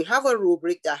 We have a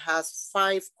rubric that has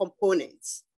 5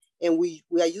 components, and we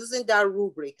are using that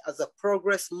rubric as a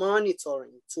progress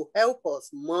monitoring to help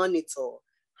us monitor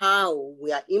how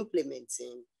we are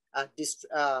implementing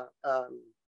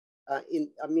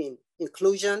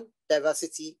inclusion,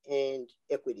 diversity, and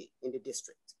equity in the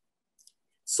district.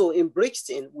 So in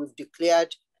Bridgeton, we've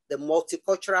declared the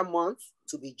Multicultural Month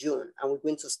to be June, and we're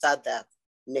going to start that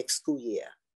next school year.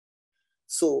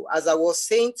 So as I was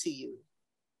saying to you,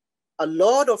 a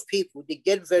lot of people, they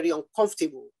get very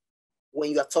uncomfortable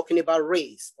when you are talking about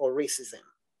race or racism.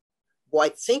 But I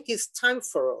think it's time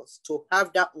for us to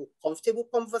have that uncomfortable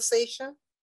conversation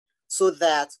so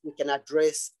that we can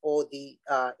address all the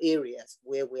areas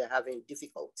where we are having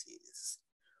difficulties.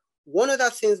 One of the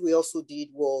things we also did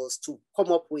was to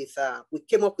come up with, we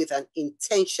came up with an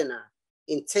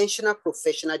intentional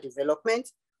professional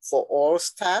development for all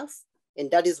staff. And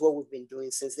that is what we've been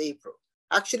doing since April.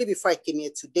 Actually, before I came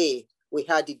here today, we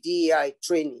had the DEI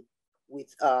training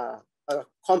with a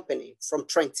company from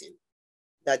Trenton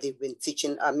that they've been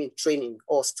training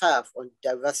all staff on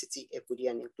diversity, equity,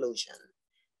 and inclusion.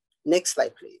 Next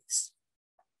slide, please.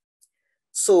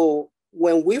 So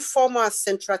when we form our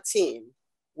central team,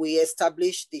 we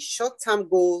establish the short-term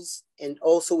goals, and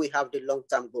also we have the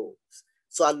long-term goals.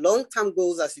 So our long-term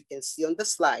goals, as you can see on the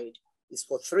slide, is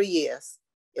for 3 years.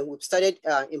 And we've started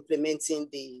implementing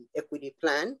the equity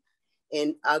plan.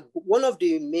 And one of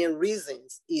the main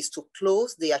reasons is to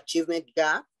close the achievement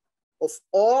gap of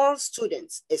all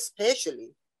students,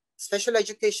 especially special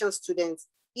education students,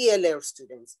 ELL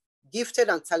students, gifted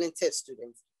and talented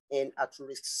students, and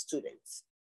at-risk students.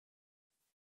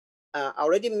 I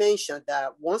already mentioned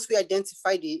that once we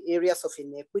identify the areas of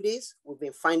inequities, we've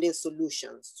been finding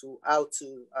solutions to how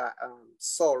to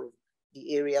solve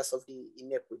the areas of the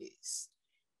inequities.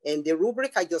 And the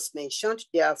rubric I just mentioned,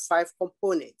 there are 5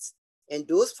 components. And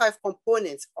those 5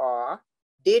 components are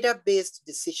data-based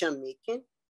decision-making,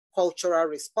 cultural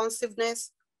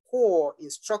responsiveness, core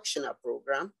instructional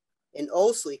program, and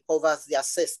also it covers the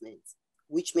assessment,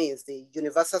 which means the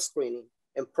universal screening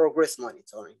and progress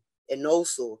monitoring, and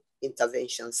also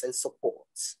interventions and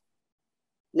supports.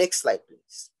 Next slide,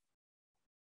 please.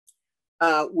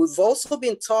 We've also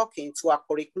been talking to our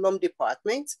curriculum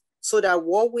department so that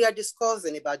what we are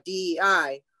discussing about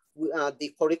DEI,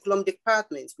 the curriculum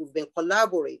departments, we've been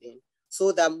collaborating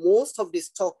so that most of these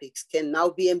topics can now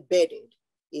be embedded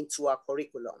into our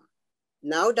curriculum.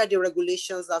 Now that the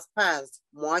regulations have passed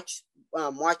March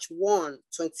 1,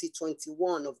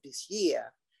 2021 of this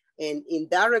year, and in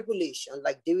that regulation,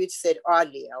 like David said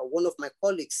earlier, or one of my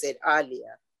colleagues said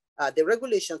earlier, the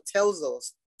regulation tells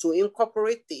us to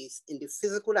incorporate this in the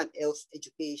physical and health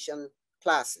education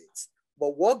classes.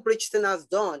 But what Bridgeton has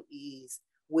done is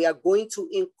we are going to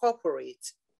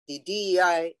incorporate the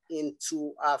DEI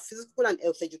into our physical and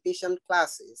health education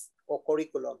classes or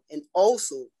curriculum, and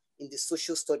also in the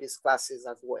social studies classes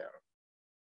as well.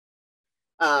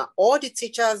 All the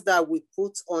teachers that we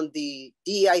put on the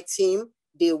DEI team,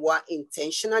 they were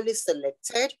intentionally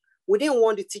selected. We didn't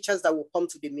want the teachers that will come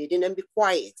to the meeting and be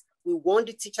quiet. We want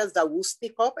the teachers that will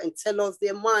speak up and tell us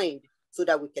their mind so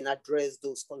that we can address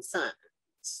those concerns.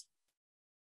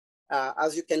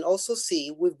 As you can also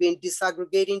see, we've been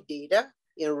disaggregating data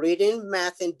in reading,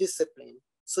 math, and discipline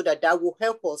so that will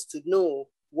help us to know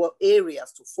what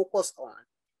areas to focus on.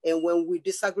 And when we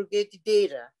disaggregate the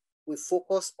data, we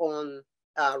focus on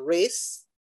race,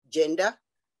 gender,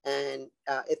 and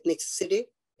ethnicity,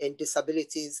 and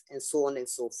disabilities, and so on and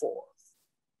so forth.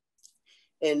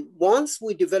 And once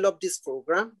we developed this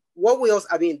program,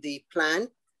 the plan,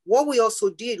 what we also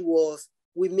did was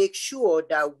we make sure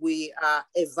that we are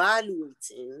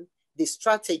evaluating the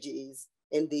strategies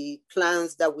and the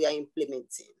plans that we are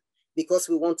implementing, because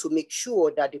we want to make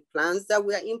sure that the plans that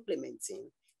we are implementing,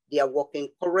 they are working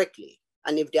correctly.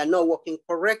 And if they are not working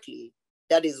correctly,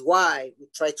 that is why we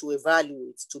try to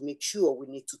evaluate to make sure we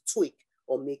need to tweak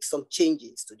or make some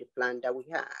changes to the plan that we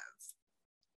have.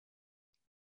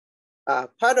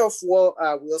 Part of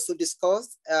what we also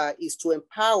discussed is to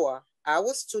empower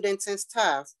our students and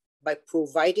staff by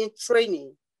providing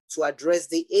training to address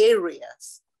the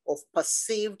areas of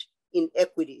perceived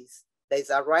inequities that is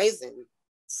arising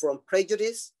from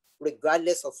prejudice,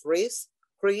 regardless of race,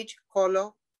 creed,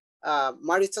 color,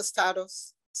 marital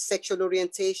status, sexual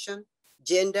orientation,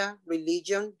 gender,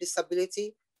 religion,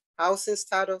 disability, housing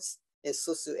status, and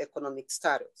socioeconomic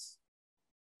status.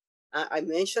 I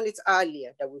mentioned it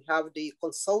earlier that we have the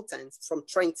consultants from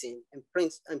Trenton and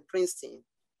Princeton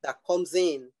that comes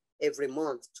in every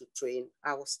month to train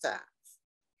our staff.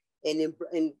 And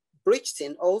in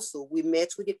Bridgeton also, we met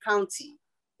with the county,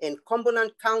 and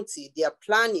Cumberland County, they are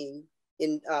planning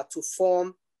to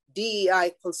form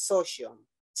DEI consortium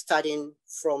starting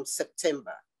from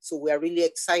September. So we are really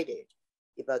excited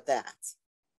about that.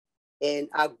 And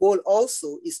our goal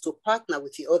also is to partner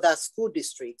with the other school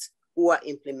districts who are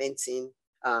implementing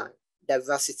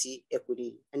diversity,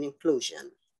 equity, and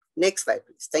inclusion. Next slide,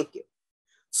 please. Thank you.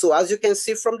 So as you can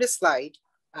see from this slide,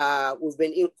 we've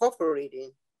been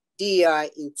incorporating DEI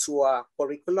into our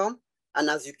curriculum. And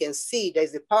as you can see,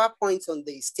 there's a PowerPoint on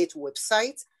the state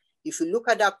website. If you look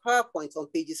at that PowerPoint on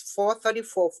pages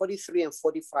 434, 43, and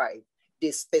 45,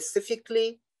 they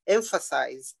specifically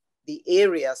emphasize the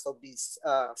areas of these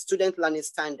student learning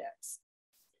standards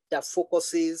that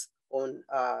focuses on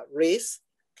race,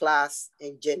 class,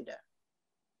 and gender.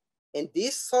 And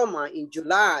this summer in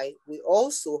July, we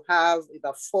also have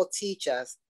about 4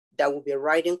 teachers that will be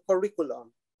writing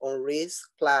curriculum on race,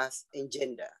 class, and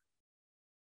gender.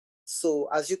 So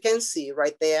as you can see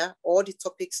right there, all the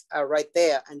topics are right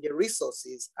there and the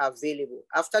resources are available.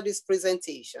 After this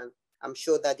presentation, I'm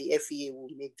sure that the FEA will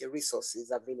make the resources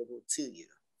available to you.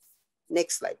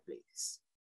 Next slide, please.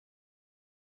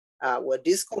 Well,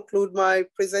 this concludes my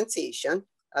presentation.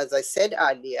 As I said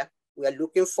earlier, we are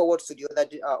looking forward to the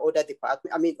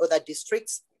other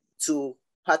districts to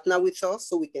partner with us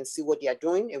so we can see what they are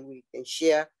doing and we can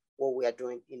share what we are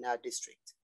doing in our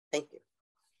district. Thank you.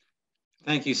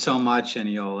 Thank you so much,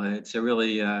 Eniola. It's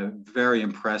really very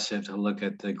impressive to look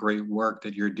at the great work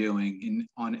that you're doing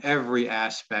on every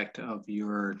aspect of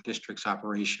your district's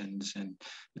operations. And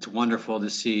it's wonderful to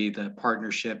see the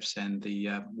partnerships and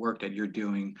the work that you're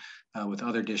doing with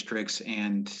other districts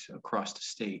and across the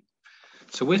state.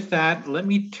 So with that, let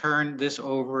me turn this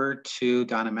over to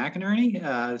Donna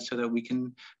McInerney so that we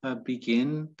can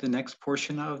begin the next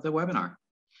portion of the webinar.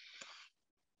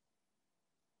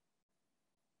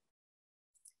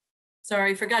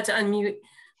 Sorry, forgot to unmute.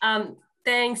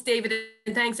 Thanks, David,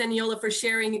 and thanks, Eniola, for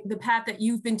sharing the path that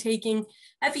you've been taking.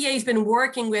 FEA has been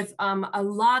working with a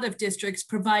lot of districts,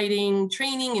 providing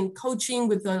training and coaching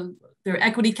with their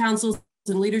equity councils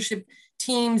and leadership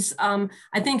teams.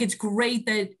 I think it's great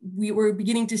that we were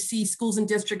beginning to see schools and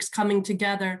districts coming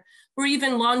together. We're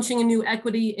even launching a new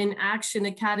Equity in Action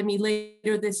Academy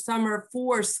later this summer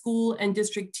for school and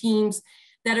district teams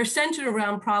that are centered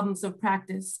around problems of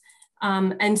practice.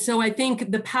 And so I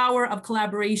think the power of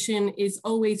collaboration is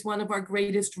always one of our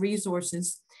greatest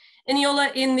resources.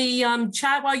 Eniola, in the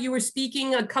chat while you were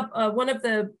speaking,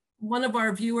 one of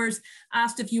our viewers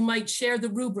asked if you might share the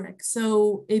rubric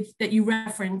that you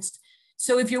referenced.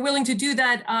 So if you're willing to do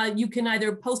that, you can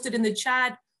either post it in the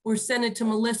chat or send it to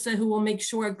Melissa, who will make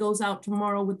sure it goes out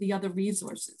tomorrow with the other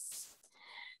resources.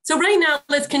 So right now,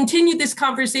 let's continue this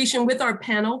conversation with our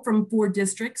panel from 4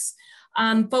 districts,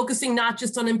 focusing not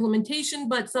just on implementation,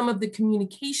 but some of the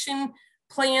communication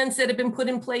plans that have been put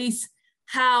in place,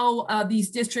 how these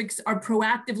districts are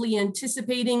proactively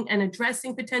anticipating and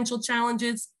addressing potential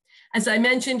challenges. As I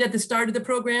mentioned at the start of the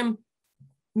program,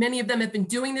 many of them have been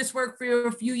doing this work for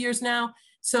a few years now.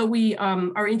 So we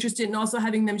are interested in also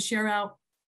having them share out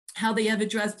how they have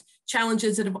addressed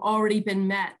challenges that have already been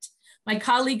met. My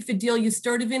colleague Fidelia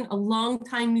Sturdivant, a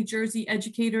longtime New Jersey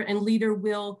educator and leader,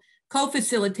 will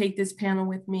co-facilitate this panel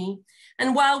with me.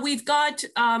 And while we've got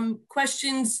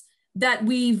questions that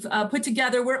we've put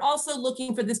together, we're also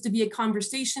looking for this to be a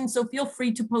conversation. So feel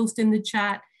free to post in the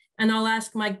chat, and I'll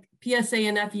ask my PSA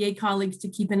and FEA colleagues to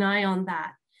keep an eye on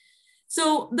that.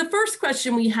 So the first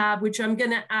question we have, which I'm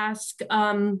gonna ask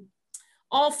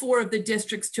all 4 of the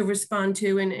districts to respond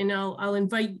to, and I'll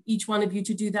invite each one of you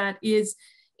to do that, is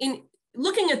in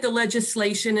looking at the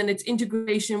legislation and its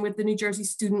integration with the New Jersey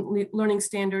Student Learning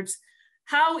Standards,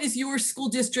 how is your school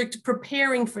district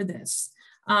preparing for this?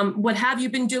 What have you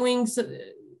been doing? So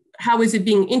how is it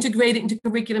being integrated into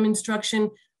curriculum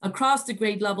instruction across the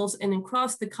grade levels and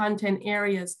across the content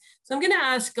areas? So I'm gonna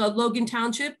ask Logan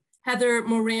Township, Heather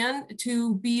Moran,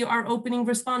 to be our opening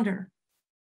responder.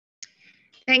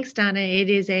 Thanks, Donna. It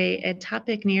is a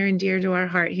topic near and dear to our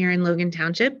heart here in Logan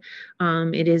Township.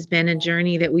 It has been a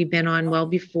journey that we've been on well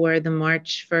before the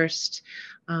March 1st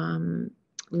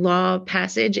law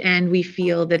passage, and we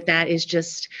feel that that is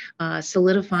just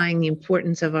solidifying the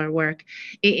importance of our work.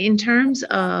 In terms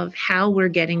of how we're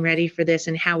getting ready for this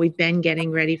and how we've been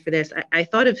getting ready for this, I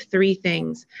thought of 3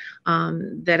 things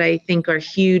that I think are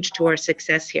huge to our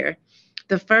success here.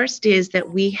 The first is that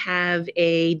we have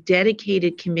a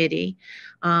dedicated committee.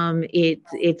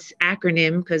 Its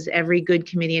acronym, because every good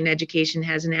committee in education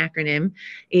has an acronym,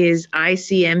 is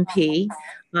ICMP,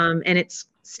 and it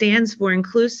stands for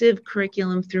Inclusive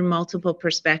Curriculum Through Multiple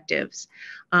Perspectives.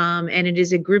 And it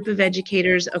is a group of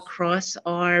educators across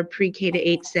our pre-K to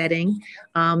 8 setting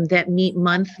that meet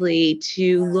monthly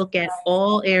to look at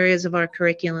all areas of our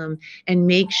curriculum and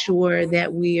make sure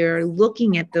that we are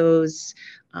looking at those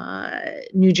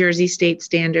New Jersey state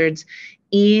standards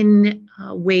in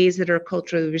ways that are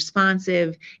culturally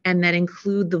responsive and that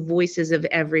include the voices of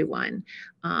everyone.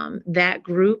 That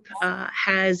group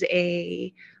has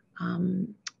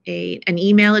an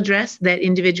email address that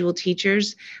individual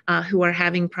teachers who are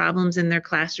having problems in their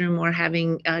classroom or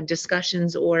having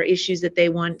discussions or issues that they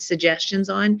want suggestions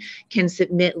on can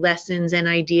submit lessons and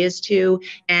ideas to,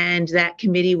 and that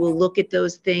committee will look at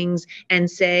those things and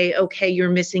say, okay, you're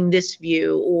missing this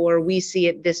view, or we see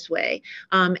it this way.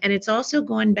 And it's also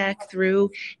gone back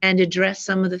through and addressed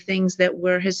some of the things that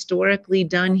were historically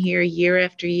done here year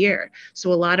after year.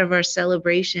 So a lot of our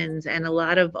celebrations and a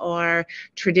lot of our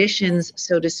traditions,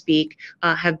 so to speak,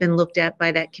 have been looked at by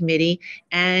that committee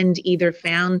and either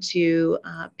found to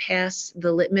pass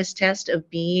the litmus test of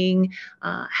being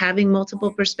having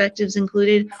multiple perspectives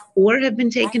included, or have been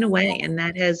taken away, and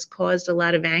that has caused a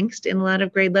lot of angst in a lot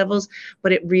of grade levels,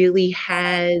 but it really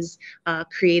has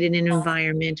created an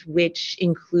environment which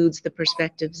includes the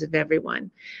perspectives of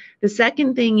everyone. The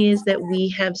second thing is that we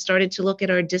have started to look at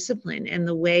our discipline and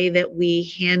the way that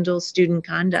we handle student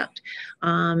conduct,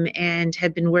 and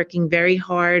have been working very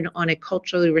hard on a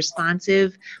culturally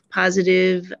responsive,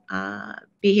 positive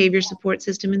behavior support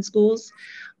system in schools.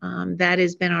 That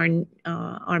has been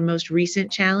our most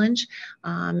recent challenge,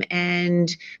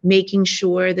 and making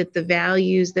sure that the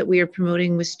values that we are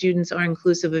promoting with students are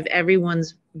inclusive of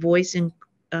everyone's voice and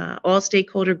all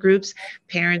stakeholder groups,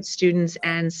 parents, students,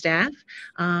 and staff.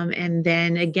 And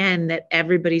then again, that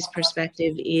everybody's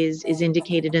perspective is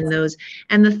indicated in those.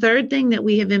 And the third thing that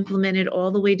we have implemented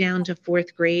all the way down to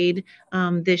 4th grade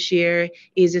this year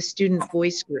is a student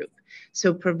voice group.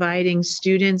 So providing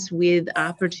students with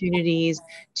opportunities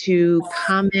to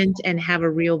comment and have a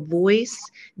real voice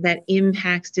that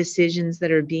impacts decisions that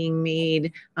are being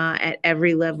made at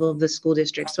every level of the school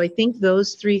district. So I think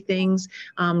those 3 things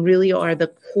really are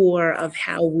the core of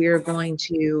how we're going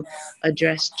to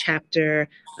address Chapter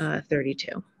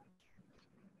 32.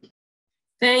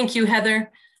 Thank you,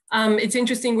 Heather. It's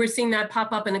interesting, we're seeing that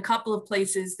pop up in a couple of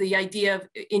places, the idea of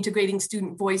integrating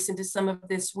student voice into some of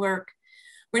this work.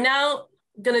 We're now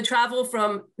going to travel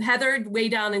from Heather way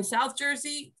down in South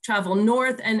Jersey, travel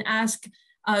north, and ask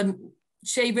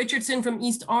Shay Richardson from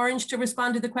East Orange to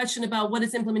respond to the question about what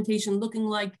is implementation looking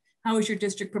like? How is your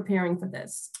district preparing for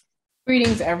this?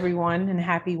 Greetings, everyone, and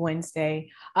happy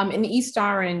Wednesday. In East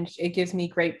Orange, it gives me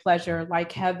great pleasure.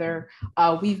 Like Heather,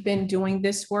 we've been doing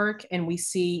this work, and we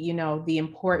see, the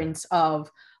importance of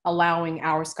allowing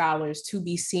our scholars to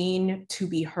be seen, to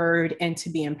be heard, and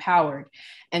to be empowered.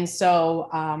 And so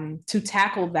to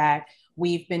tackle that,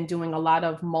 we've been doing a lot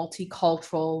of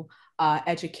multicultural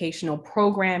educational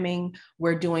programming.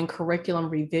 We're doing curriculum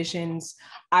revisions.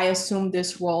 I assumed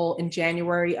this role in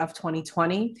January of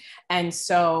 2020. And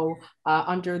so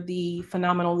under the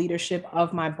phenomenal leadership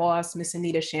of my boss, Ms.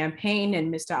 Anita Champagne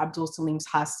and Mr. Abdul Salim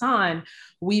Hassan,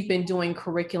 we've been doing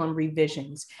curriculum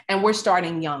revisions, and we're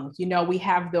starting young. We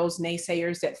have those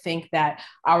naysayers that think that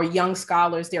our young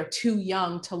scholars, they're too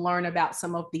young to learn about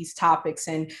some of these topics.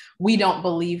 And we don't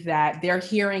believe that. They're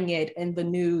hearing it in the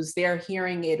news, they're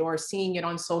hearing it or seeing it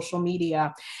on social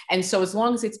media. And so as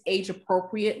long as it's age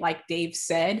appropriate, like Dave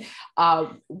said,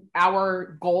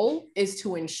 our goal is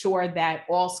to ensure that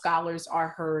all scholars are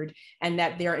heard and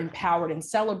that they're empowered and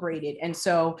celebrated. And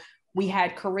so we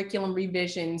had curriculum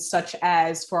revisions such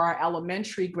as for our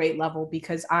elementary grade level,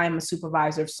 because I'm a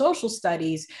supervisor of social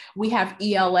studies, we have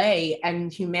ELA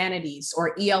and humanities,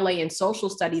 or ELA and social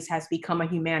studies has become a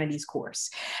humanities course.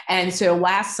 And so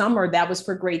last summer, that was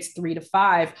for grades 3 to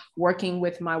 5, working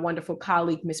with my wonderful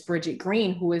colleague, Miss Bridget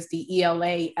Green, who is the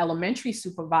ELA elementary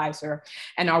supervisor,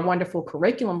 and our wonderful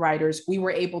curriculum writers, we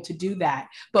were able to do that.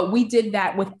 But we did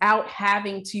that without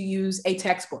having to use a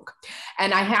textbook.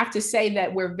 And I have to say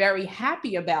that we're very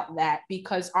happy about that,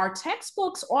 because our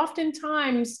textbooks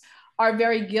oftentimes are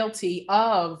very guilty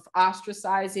of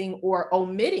ostracizing or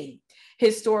omitting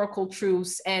historical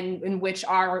truths, and in which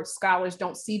our scholars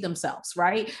don't see themselves,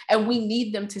 right? And we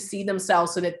need them to see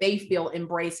themselves so that they feel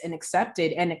embraced and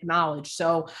accepted and acknowledged.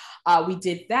 So we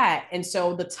did that. And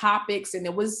so the topics, and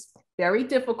it was very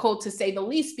difficult to say the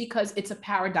least, because it's a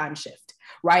paradigm shift,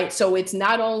 right? So it's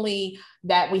not only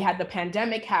that we had the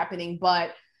pandemic happening,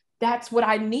 but that's what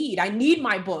I need. I need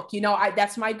my book,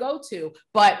 that's my go-to.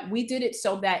 But we did it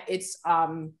so that it's,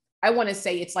 I want to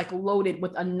say it's like loaded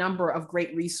with a number of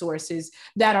great resources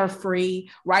that are free,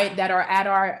 right? That are at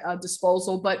our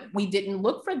disposal, but we didn't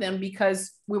look for them because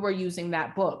we were using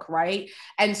that book, right?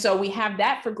 And so we have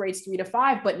that for grades 3 to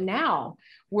 5, but now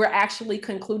we're actually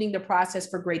concluding the process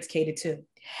for grades K to 2.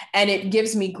 And it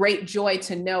gives me great joy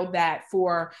to know that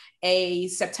for a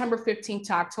September 15th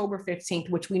to October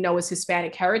 15th, which we know is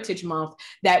Hispanic Heritage Month,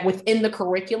 that within the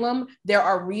curriculum, there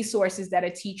are resources that a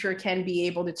teacher can be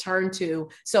able to turn to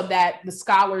so that the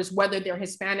scholars, whether they're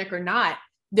Hispanic or not,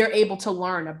 they're able to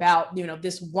learn about,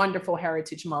 this wonderful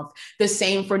Heritage Month. The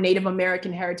same for Native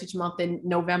American Heritage Month in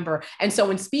November. And so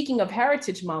in speaking of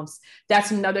Heritage Months,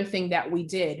 that's another thing that we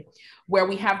did. Where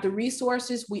we have the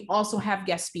resources, we also have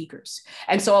guest speakers.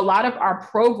 And so a lot of our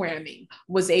programming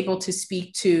was able to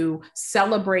speak to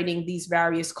celebrating these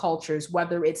various cultures,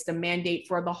 whether it's the mandate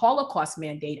for the Holocaust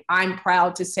mandate. I'm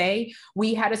proud to say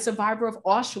we had a survivor of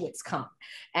Auschwitz come,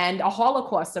 and a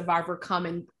Holocaust survivor come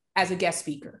and as a guest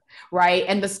speaker, right?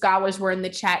 And the scholars were in the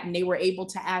chat and they were able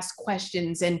to ask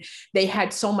questions, and they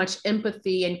had so much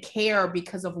empathy and care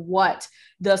because of what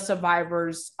the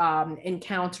survivors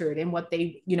encountered and what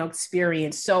they,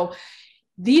 experienced. So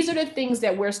these are the things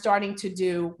that we're starting to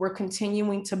do. We're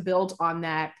continuing to build on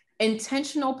that.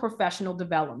 Intentional professional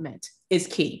development is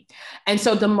key. And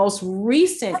so the most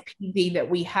recent PD that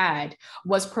we had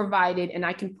was provided, and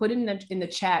I can put it in the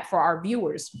chat for our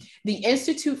viewers, the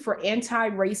Institute for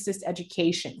Anti-Racist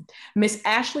Education. Miss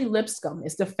Ashley Lipscomb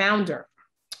is the founder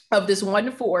of this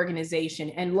wonderful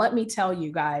organization. And let me tell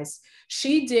you guys,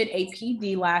 she did a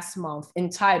PD last month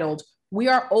entitled, "We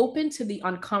Are Open to the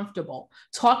Uncomfortable,"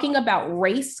 talking about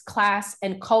race, class,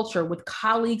 and culture with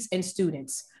colleagues and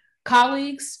students.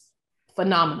 Colleagues,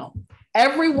 phenomenal.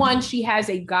 Everyone, she has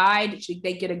a guide,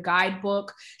 they get a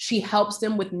guidebook. She helps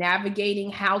them with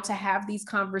navigating how to have these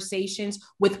conversations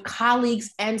with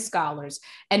colleagues and scholars,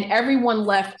 and everyone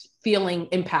left feeling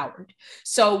empowered.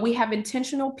 So we have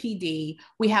intentional PD,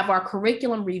 we have our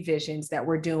curriculum revisions that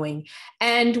we're doing,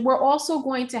 and we're also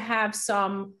going to have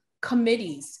some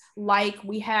committees. Like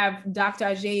we have Dr.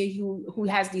 Ajay, who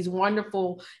has these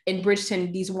wonderful, in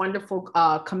Bridgeton, these wonderful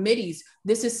committees.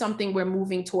 This is something we're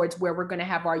moving towards, where we're going to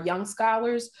have our young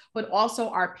scholars, but also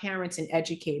our parents and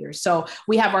educators. So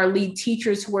we have our lead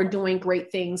teachers who are doing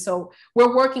great things. So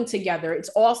we're working together. It's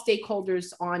all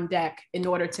stakeholders on deck in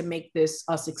order to make this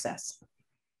a success.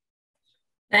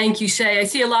 Thank you, Shay. I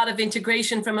see a lot of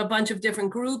integration from a bunch of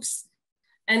different groups,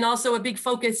 and also a big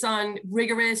focus on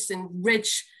rigorous and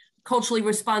rich culturally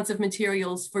responsive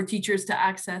materials for teachers to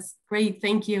access. Great,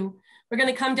 thank you. We're going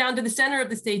to come down to the center of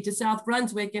the stage to South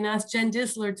Brunswick and ask Jen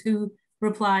Disler to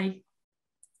reply.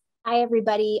 Hi,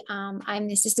 everybody. I'm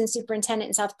the assistant superintendent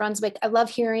in South Brunswick. I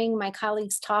love hearing my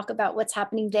colleagues talk about what's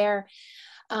happening there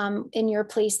in your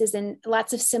places, and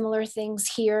lots of similar things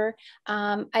here.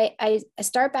 I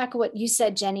start back at what you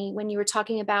said, Jenny, when you were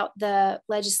talking about the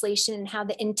legislation and how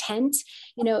the intent,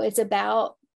 it's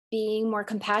about being more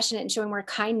compassionate and showing more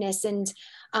kindness. And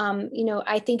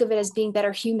I think of it as being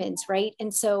better humans, right?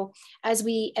 And so as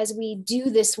we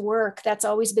do this work, that's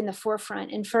always been the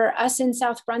forefront. And for us in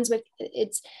South Brunswick,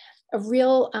 it's a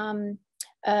real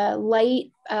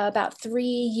light about 3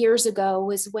 years ago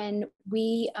was when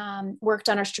we worked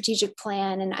on our strategic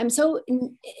plan. And I'm so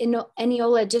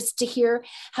Eniola, just to hear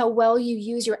how well you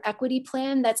use your equity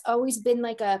plan. That's always been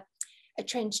like a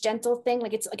transcendental thing,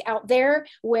 like it's like out there,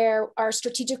 where our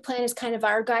strategic plan is kind of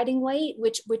our guiding light,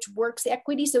 which works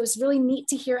equity. So it's really neat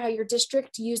to hear how your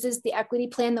district uses the equity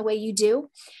plan the way you do.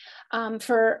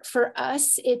 For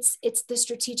us, it's the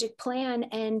strategic plan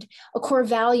and a core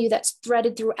value that's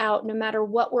threaded throughout, no matter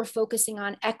what we're focusing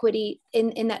on. Equity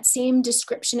in that same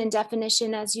description and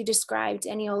definition as you described,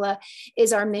 Eniola,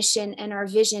 is our mission and our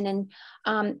vision. And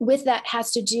with that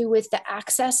has to do with the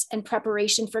access and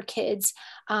preparation for kids,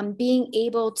 being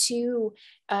able to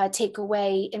take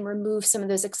away and remove some of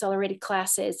those accelerated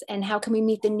classes, and how can we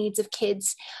meet the needs of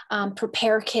kids,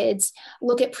 prepare kids,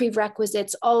 look at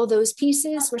prerequisites. All of those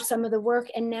pieces were some of the work.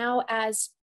 And now as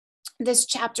this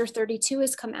chapter 32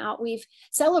 has come out, we've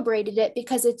celebrated it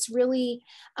because it's really,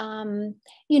 I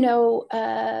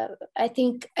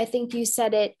think you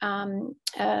said it,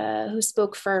 who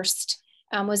spoke first?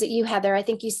 Was it you, Heather? I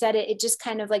think you said it. It just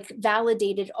kind of like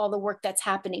validated all the work that's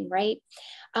happening, right?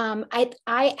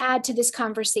 I add to this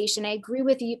conversation. I agree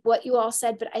with you, what you all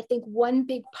said, but I think one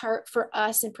big part for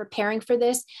us in preparing for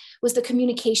this was the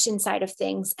communication side of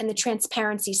things and the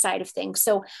transparency side of things.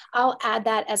 So I'll add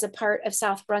that as a part of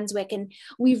South Brunswick. And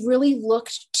we've really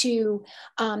looked to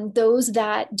those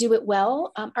that do it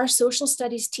well. Our social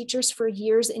studies teachers for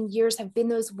years and years have been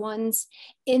those ones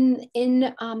in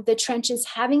the trenches,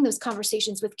 having those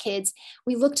conversations with kids.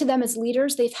 We look to them as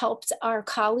leaders. They've helped our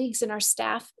colleagues and our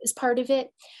staff as part of it.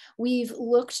 We've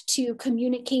looked to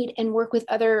communicate and work with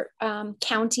other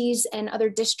counties and other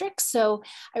districts. So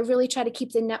I really try to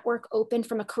keep the network open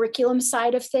from a curriculum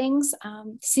side of things,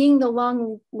 seeing the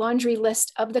long laundry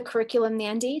list of the curriculum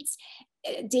mandates.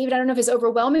 David, I don't know if it's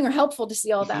overwhelming or helpful to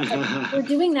see all that, but we're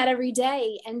doing that every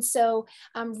day. And so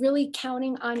I'm really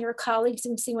counting on your colleagues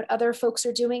and seeing what other folks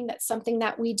are doing. That's something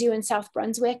that we do in South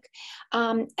Brunswick,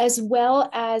 as well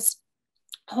as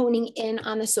honing in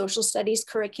on the social studies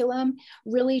curriculum,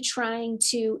 really trying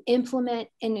to implement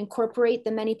and incorporate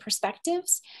the many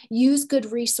perspectives, use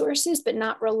good resources, but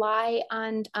not rely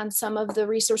on some of the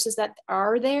resources that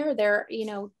are there. They're,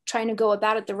 trying to go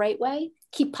about it the right way,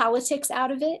 keep politics out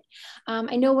of it.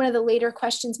 I know one of the later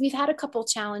questions, we've had a couple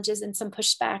challenges and some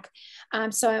pushback.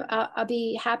 So I'll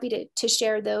be happy to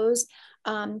share those.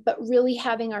 But really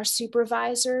having our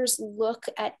supervisors look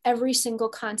at every single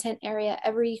content area,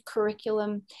 every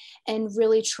curriculum, and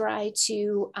really try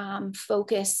to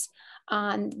focus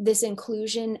on this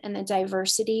inclusion and the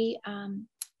diversity.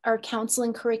 Our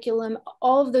counseling curriculum,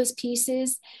 all of those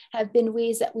pieces have been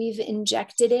ways that we've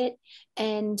injected it.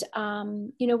 And,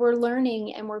 we're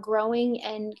learning and we're growing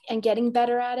and getting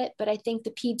better at it. But I think the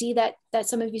PD that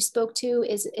some of you spoke to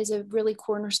is a really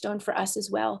cornerstone for us as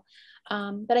well.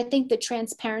 But I think the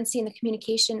transparency and the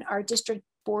communication, our district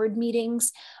board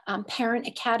meetings, parent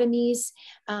academies,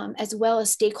 as well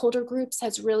as stakeholder groups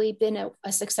has really been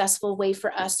a successful way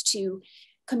for us to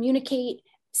communicate,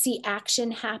 see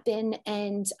action happen,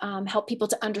 and help people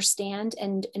to understand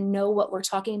and know what we're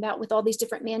talking about with all these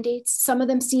different mandates. Some of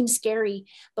them seem scary,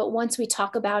 but once we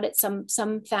talk about it,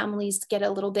 some families get a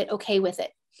little bit okay with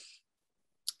it.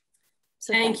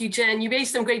 So Thank you, Jen. You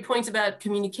raised some great points about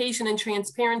communication and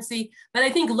transparency, but I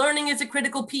think learning is a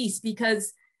critical piece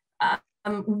because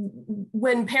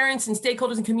when parents and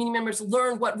stakeholders and community members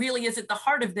learn what really is at the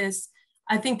heart of this,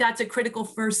 I think that's a critical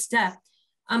first step.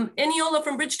 Eniola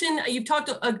from Bridgeton, you've talked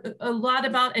a lot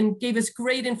about and gave us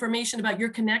great information about your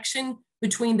connection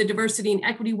between the diversity and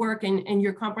equity work and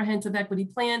your comprehensive equity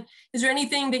plan. Is there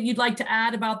anything that you'd like to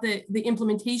add about the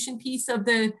implementation piece of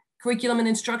the curriculum and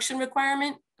instruction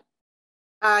requirement?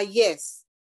 Yes.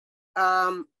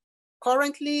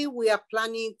 Currently, we are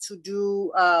planning to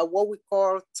do what we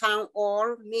call town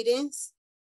hall meetings,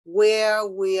 where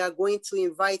we are going to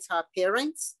invite our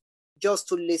parents just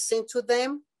to listen to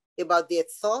them about their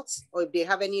thoughts or if they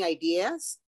have any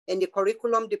ideas. And the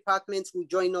curriculum department will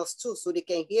join us too, so they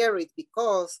can hear it,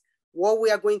 because what we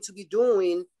are going to be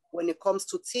doing when it comes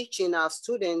to teaching our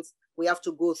students, we have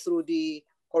to go through the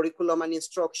curriculum and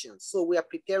instruction. So we are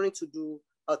preparing to do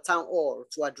town hall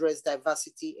to address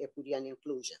diversity, equity, and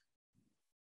inclusion.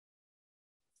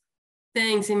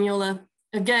 Thanks, Eniola.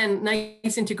 Again,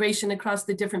 nice integration across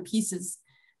the different pieces.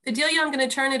 Fidelia, I'm going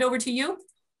to turn it over to you.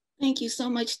 Thank you so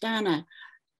much, Donna.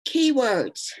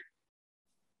 Keywords: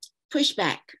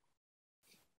 pushback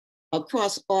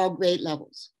across all grade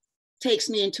levels. Takes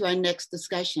me into our next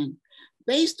discussion.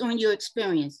 Based on your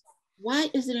experience, why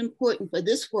is it important for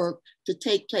this work to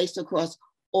take place across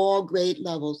all grade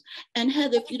levels? And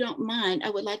Heather, if you don't mind, I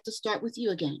would like to start with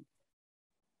you again.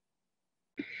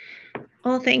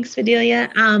 Well, thanks,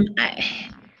 Fidelia.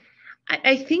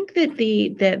 I think that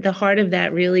the heart of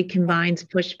that really combines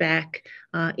pushback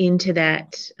into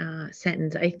that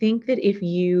sentence. I think that if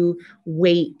you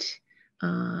wait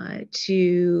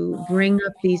to bring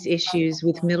up these issues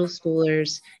with middle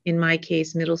schoolers, in my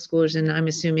case, middle schoolers, and I'm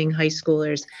assuming high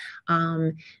schoolers,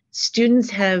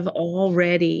 students have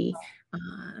already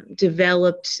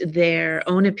developed their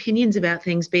own opinions about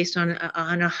things based on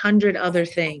 100 other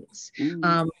things,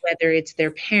 whether it's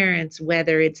their parents,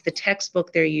 whether it's the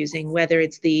textbook they're using, whether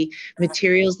it's the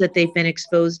materials that they've been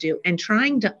exposed to, and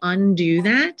trying to undo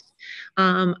that,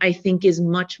 I think is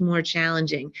much more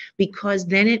challenging, because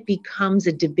then it becomes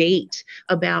a debate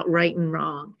about right and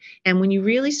wrong. And when you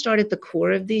really start at the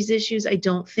core of these issues, I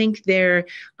don't think that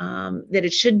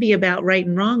it should be about right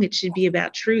and wrong. It should be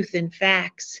about truth and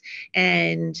facts.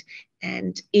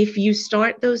 And if you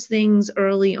start those things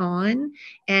early on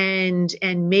and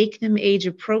make them age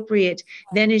appropriate,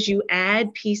 then as you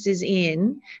add pieces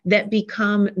in that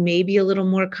become maybe a little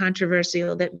more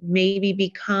controversial, that maybe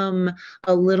become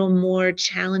a little more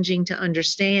challenging to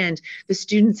understand, the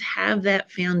students have that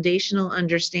foundational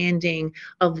understanding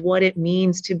of what it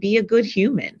means to be a good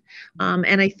human.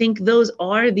 And I think those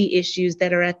are the issues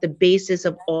that are at the basis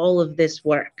of all of this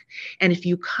work. And if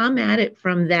you come at it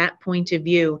from that point of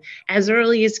view, as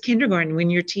early as kindergarten, when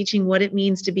you're teaching what it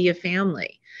means to be a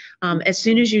family, as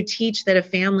soon as you teach that a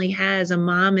family has a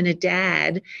mom and a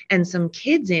dad and some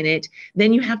kids in it,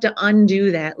 then you have to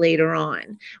undo that later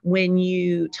on. When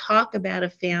you talk about a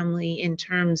family in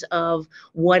terms of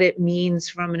what it means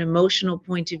from an emotional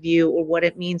point of view or what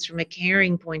it means from a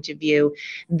caring point of view,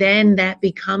 then that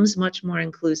becomes much more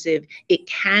inclusive. It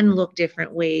can look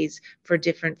different ways for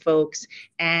different folks,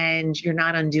 and you're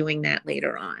not undoing that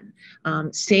later on.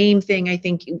 Same thing, I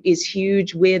think, is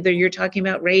huge whether you're talking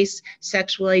about race,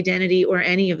 sexual identity, or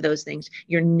any of those things.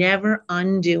 You're never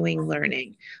undoing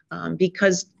learning,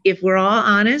 because if we're all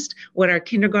honest, what our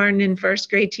kindergarten and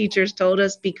first grade teachers told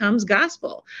us becomes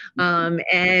gospel.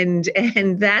 And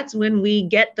that's when we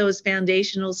get those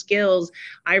foundational skills.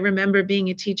 I remember being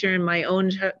a teacher and my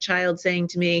own child saying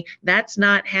to me, "That's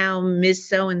not how Miss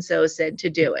So-and-so said to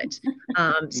do it."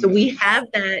 So we have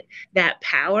that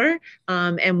power,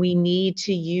 and we need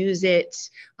to use it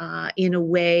in a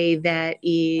way that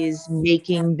is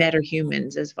making better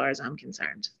humans, as far as I'm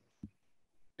concerned.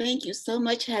 Thank you so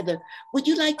much, Heather. Would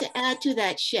you like to add to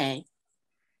that, Shay?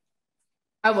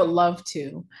 I would love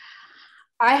to.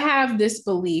 I have this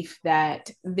belief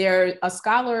that they're a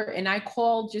scholar, and I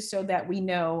call, just so that we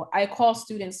know, I call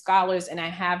students scholars, and I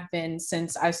have been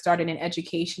since I started in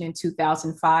education in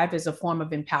 2005 as a form of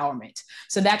empowerment.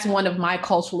 So that's one of my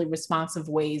culturally responsive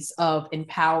ways of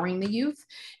empowering the youth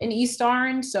in East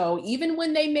Orange. So even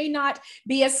when they may not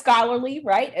be as scholarly,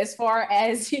 right, as far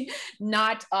as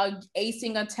not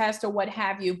acing a test or what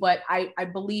have you, but I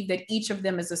believe that each of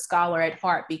them is a scholar at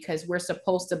heart, because we're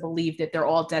supposed to believe that they're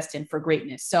all destined for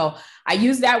greatness. So I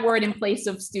use that word in place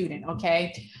of student,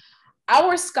 okay?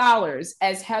 Our scholars,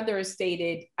 as Heather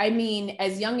stated, I mean,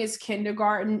 as young as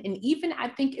kindergarten, and even I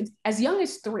think it's as young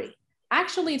as 3.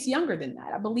 Actually, it's younger than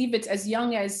that. I believe it's as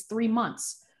young as 3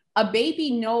 months. A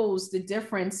baby knows the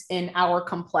difference in our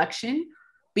complexion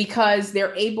because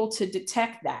they're able to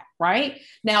detect that, right?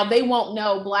 Now, they won't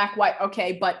know black, white,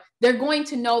 okay, but they're going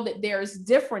to know that there's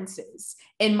differences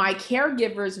in my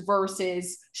caregivers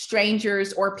versus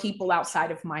strangers or people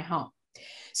outside of my home.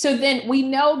 So then we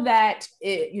know that,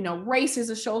 race is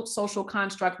a social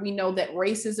construct. We know that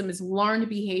racism is learned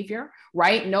behavior,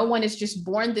 right? No one is just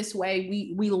born this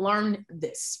way. We learn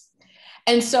this.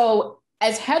 And so,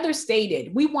 as Heather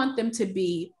stated, we want them to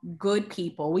be good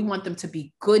people. We want them to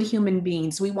be good human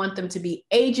beings. We want them to be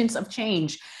agents of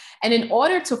change. And in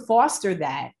order to foster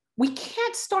that, we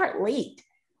can't start late.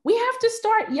 We have to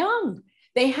start young.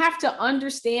 They have to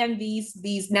understand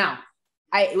these now.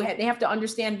 They have to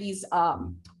understand these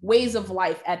ways of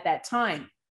life at that time.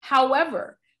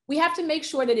 However, we have to make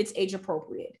sure that it's age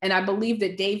appropriate. And I believe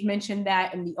that Dave mentioned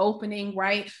that in the opening,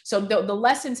 right? So the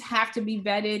lessons have to be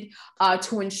vetted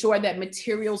to ensure that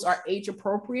materials are age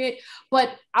appropriate.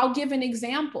 But I'll give an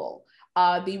example.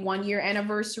 The 1-year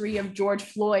anniversary of George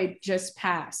Floyd just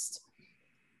passed.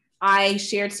 I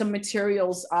shared some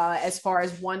materials as far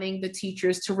as wanting the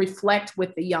teachers to reflect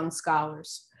with the young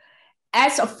scholars.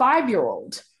 As a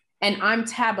 5-year-old, and I'm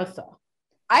Tabitha,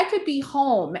 I could be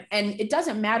home and it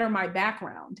doesn't matter my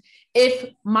background.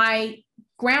 If my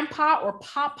grandpa or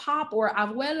pop or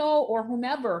abuelo or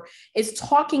whomever is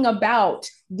talking about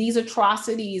these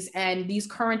atrocities and these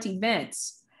current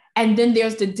events, and then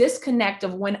there's the disconnect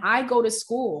of when I go to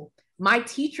school, my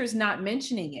teacher's not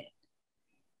mentioning it.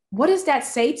 What does that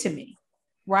say to me,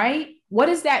 right? What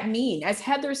does that mean? As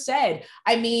Heather said,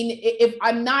 I mean, if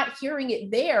I'm not hearing it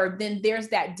there, then there's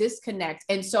that disconnect.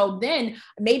 And so then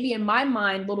maybe in my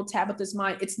mind, little Tabitha's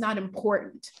mind, it's not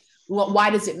important. Well, why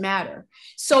does it matter?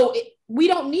 So we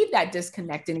don't need that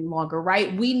disconnect any longer,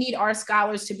 right? We need our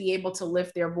scholars to be able to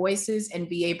lift their voices and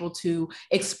be able to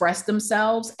express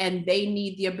themselves, and they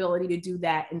need the ability to do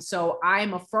that. And so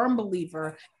I'm a firm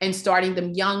believer in starting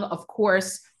them young, of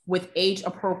course, with age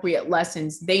appropriate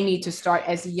lessons. They need to start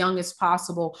as young as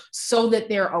possible so that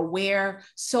they're aware,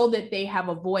 so that they have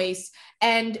a voice.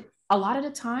 And a lot of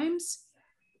the times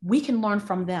we can learn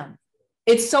from them.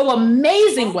 It's so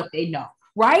amazing what they know,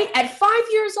 right? At 5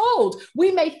 years old,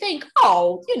 we may think,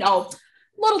 oh, you know,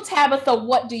 little Tabitha,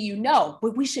 what do you know?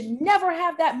 But we should never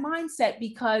have that mindset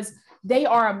because they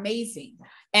are amazing.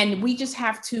 And we just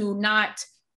have to not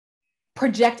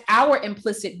project our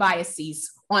implicit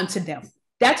biases onto them.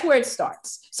 That's where it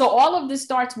starts. So all of this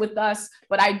starts with us,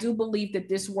 but I do believe that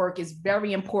this work is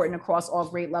very important across all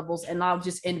grade levels. And I'll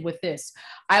just end with this.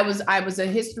 I was a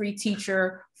history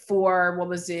teacher for,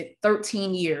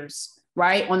 13 years,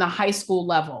 right? On the high school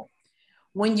level.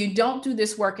 When you don't do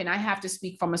this work, and I have to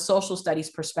speak from a social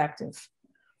studies perspective,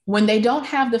 when they don't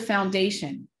have the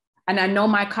foundation, and I know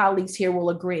my colleagues here will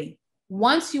agree,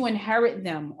 once you inherit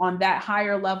them on that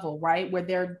higher level, right? Where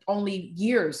they're only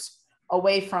years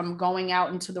away from going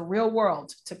out into the real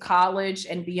world, to college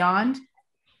and beyond,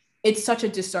 it's such a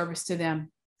disservice to them.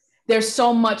 There's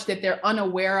so much that they're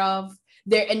unaware of.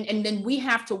 And then we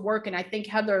have to work, and I think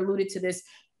Heather alluded to this,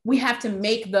 we have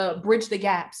to bridge the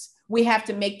gaps. We have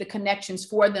to make the connections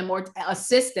for them or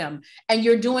assist them. And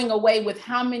you're doing away with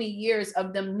how many years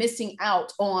of them missing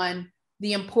out on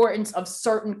the importance of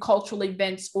certain cultural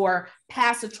events or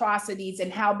past atrocities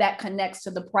and how that connects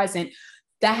to the present.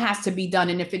 That has to be done.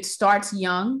 And if it starts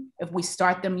young, if we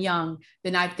start them young,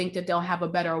 then I think that they'll have a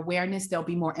better awareness, they'll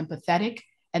be more empathetic,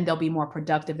 and they'll be more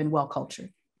productive and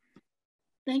well-cultured.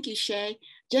 Thank you, Shay.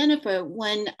 Jennifer,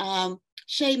 when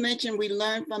Shay mentioned we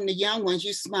learn from the young ones,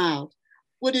 you smiled.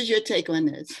 What is your take on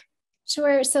this?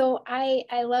 Sure. So I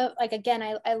love,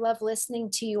 I love listening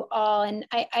to you all, and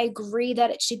I agree that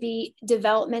it should be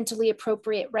developmentally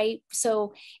appropriate, right?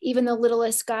 So even the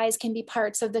littlest guys can be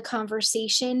parts of the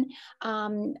conversation,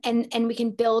 and we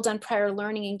can build on prior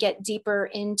learning and get deeper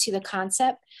into the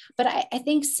concept. But I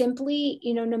think simply,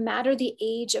 no matter the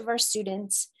age of our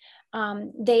students,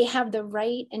 they have the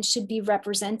right and should be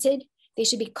represented. They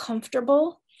should be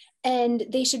comfortable. And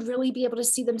they should really be able to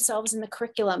see themselves in the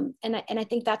curriculum. And I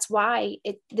think that's why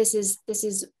this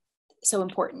is so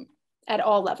important at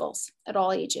all levels, at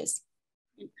all ages.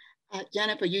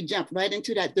 Jennifer, you jumped right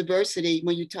into that diversity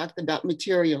when you talked about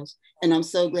materials, and I'm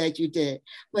so glad you did.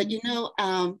 But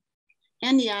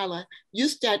Aniala,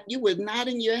 you were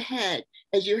nodding your head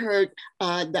as you heard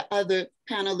the other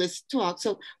panelists talk.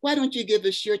 So why don't you give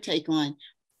us your take on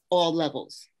all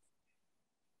levels?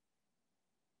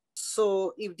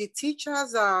 So if the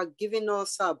teachers are giving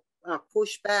us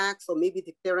pushbacks, or maybe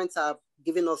the parents are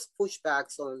giving us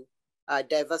pushbacks on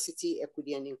diversity,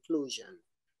 equity, and inclusion,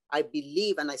 I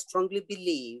believe, and I strongly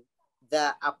believe,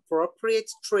 that appropriate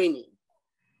training,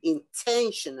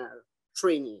 intentional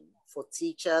training for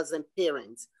teachers and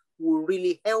parents will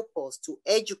really help us to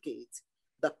educate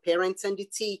the parents and the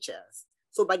teachers.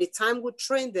 So by the time we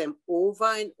train them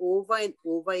over and over and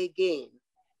over again,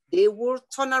 they will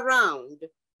turn around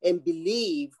and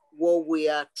believe what we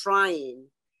are trying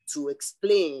to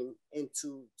explain and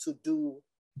to do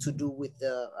with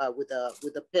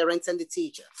the parents and the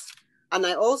teachers. And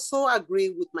I also agree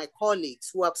with my colleagues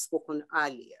who have spoken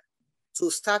earlier to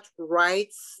start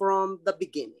right from the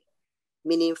beginning,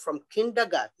 meaning from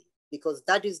kindergarten, because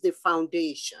that is the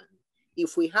foundation.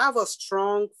 If we have a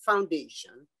strong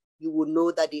foundation, you will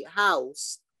know that the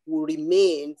house will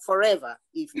remain forever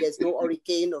if there's no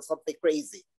hurricane or something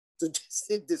crazy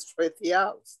to destroy the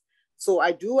house. So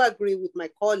I do agree with my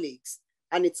colleagues,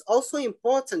 and it's also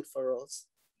important for us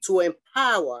to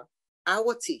empower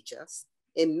our teachers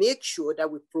and make sure that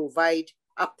we provide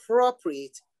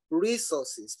appropriate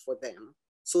resources for them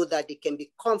so that they can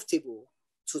be comfortable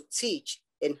to teach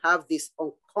and have this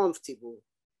uncomfortable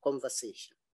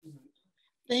conversation.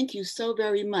 Thank you so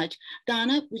very much.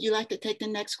 Donna, would you like to take the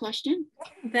next question?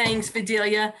 Thanks,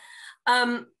 Fidelia.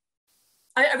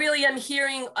 I really am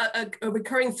hearing a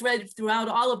recurring thread throughout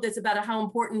all of this about how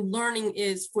important learning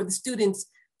is for the students,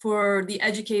 for the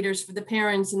educators, for the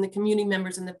parents and the community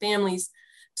members and the families.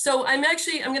 So I'm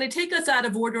going to take us out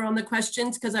of order on the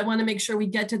questions because I want to make sure we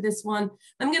get to this one.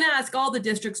 I'm going to ask all the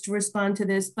districts to respond to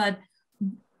this, but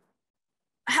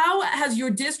how has your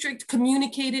district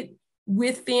communicated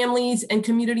with families and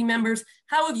community members?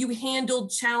 How have you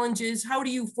handled challenges? How do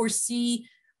you foresee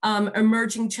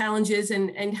emerging challenges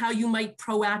and how you might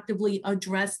proactively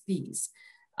address these?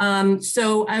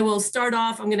 So I will start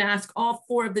off, I'm going to ask all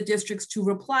 4 of the districts to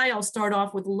reply. I'll start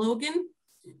off with Logan,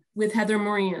 with Heather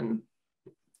Moran.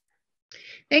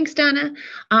 Thanks, Donna.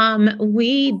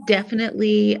 We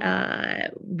definitely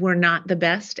were not the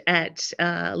best at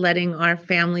letting our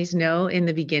families know in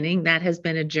the beginning. That has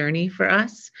been a journey for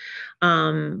us.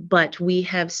 But we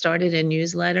have started a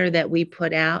newsletter that we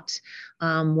put out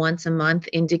once a month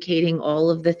indicating all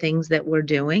of the things that we're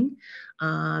doing.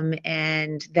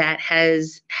 And that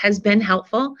has been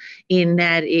helpful in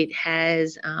that it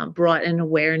has brought an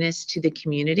awareness to the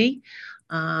community.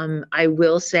 I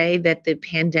will say that the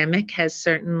pandemic has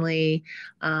certainly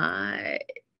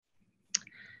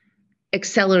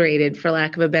accelerated, for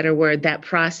lack of a better word, that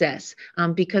process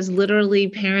because literally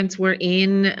parents were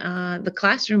in the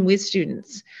classroom with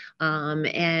students.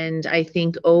 And I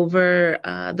think over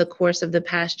the course of the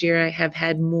past year, I have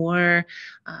had more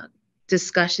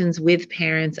discussions with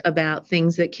parents about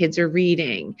things that kids are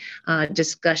reading,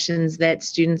 discussions that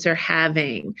students are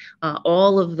having,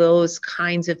 all of those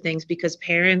kinds of things because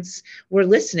parents were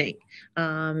listening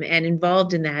and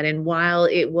involved in that. And while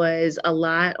it was a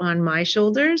lot on my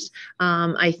shoulders,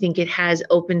 I think it has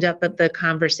opened up the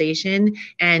conversation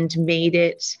and made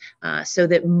it so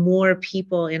that more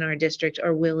people in our district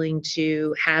are willing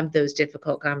to have those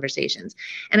difficult conversations.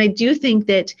 And I do think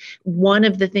that one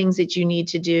of the things that you need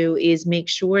to do is make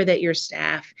sure that your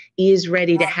staff is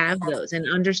ready to have those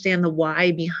and understand the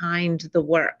why behind the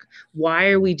work. Why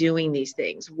are we doing these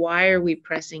things? Why are we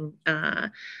pressing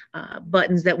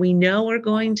buttons that we know are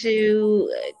going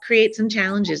to create some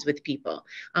challenges with people?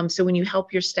 So when you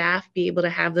help your staff be able to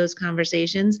have those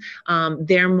conversations,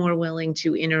 they're more willing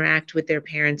to interact with their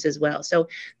parents as well. So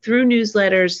through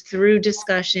newsletters, through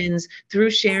discussions,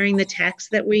 through sharing the texts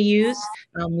that we use,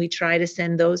 we try to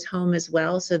send those home as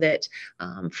well so that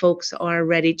folks are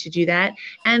ready to do that.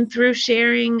 And through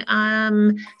sharing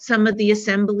some of the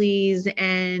assemblies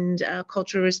and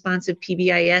culturally responsive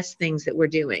PBIS things that we're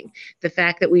doing, the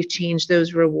fact that we've changed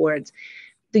those rewards,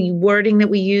 the wording that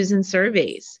we use in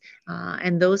surveys,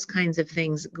 and those kinds of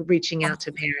things, reaching out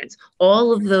to parents.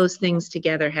 All of those things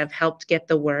together have helped get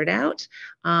the word out.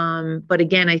 But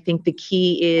again, I think the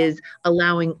key is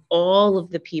allowing all of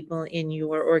the people in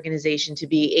your organization to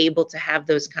be able to have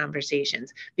those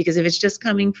conversations. Because if it's just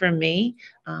coming from me,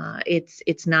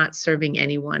 it's not serving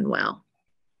anyone well.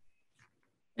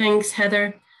 Thanks,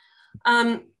 Heather.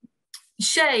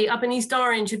 Shay, up in East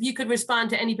Orange, if you could respond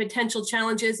to any potential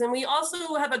challenges. And we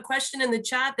also have a question in the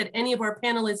chat that any of our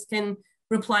panelists can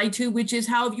reply to, which is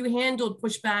how have you handled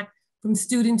pushback from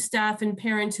students, staff, and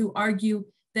parents who argue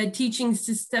that teaching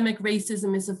systemic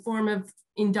racism is a form of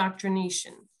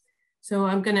indoctrination? So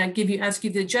I'm gonna ask you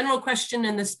the general question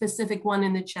and the specific one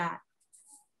in the chat.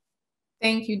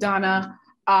 Thank you, Donna.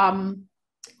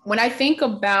 When I think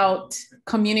about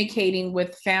communicating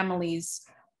with families,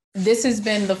 this has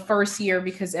been the first year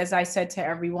because, as I said to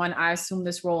everyone, I assumed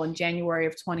this role in January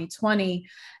of 2020,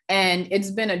 and it's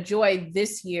been a joy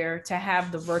this year to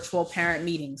have the virtual parent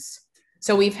meetings.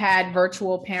 So we've had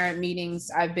virtual parent meetings.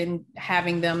 I've been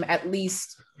having them at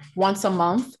least once a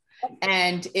month,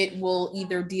 and it will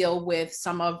either deal with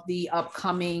some of the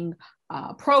upcoming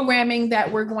programming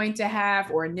that we're going to have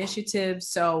or initiatives.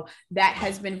 So that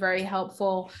has been very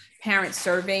helpful. Parent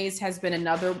surveys has been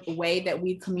another way that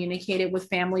we've communicated with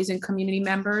families and community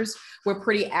members. We're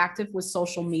pretty active with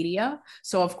social media.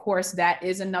 So of course that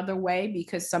is another way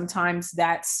because sometimes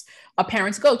that's a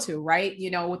parent's go-to, right?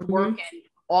 You know, with work and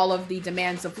all of the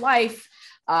demands of life,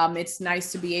 it's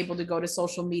nice to be able to go to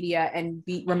social media and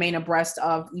remain abreast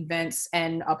of events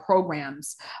and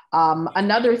programs.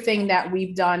 Another thing that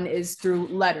we've done is through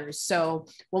letters. So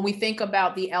when we think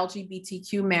about the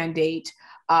LGBTQ mandate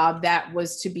that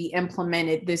was to be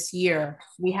implemented this year,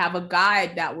 we have a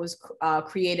guide that was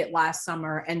created last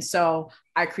summer. And so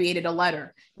I created a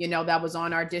letter, you know, that was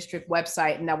on our district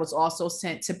website and that was also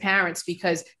sent to parents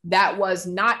because that was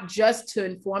not just to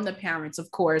inform the parents,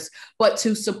 of course, but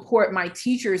to support my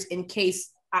teachers in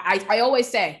case, I always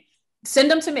say,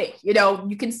 send them to me. You know,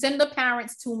 you can send the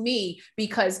parents to me,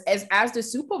 because as the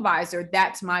supervisor,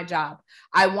 that's my job.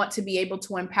 I want to be able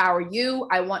to empower you.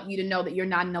 I want you to know that you're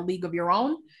not in a league of your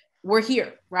own. We're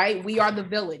here, right? We are the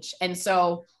village. And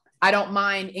so I don't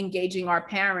mind engaging our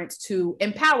parents to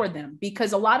empower them,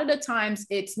 because a lot of the times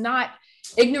it's not,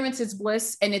 ignorance is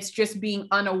bliss, and it's just being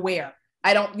unaware.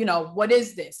 I don't, you know, what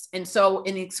is this? And so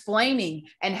in explaining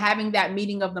and having that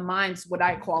meeting of the minds, what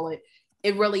I call it,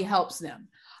 it really helps them.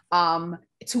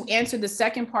 To answer the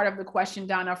second part of the question,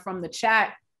 Donna, from the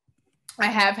chat, I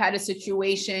have had a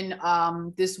situation,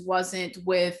 this wasn't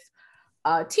with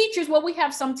teachers. Well, we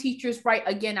have some teachers, right?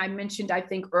 Again, I mentioned, I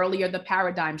think earlier, the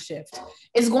paradigm shift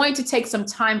is going to take some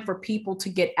time for people to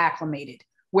get acclimated.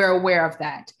 We're aware of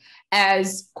that.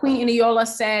 As Queen Eniola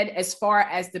said, as far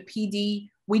as the PD,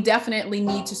 we definitely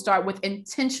need to start with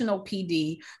intentional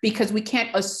PD, because we can't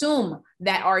assume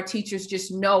that our teachers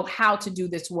just know how to do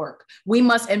this work. We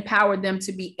must empower them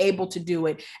to be able to do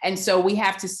it. And so we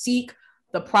have to seek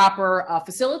the proper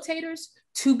facilitators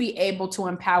to be able to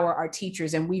empower our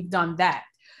teachers. And we've done that.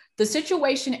 The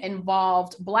situation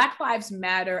involved Black Lives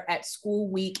Matter at School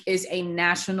Week is a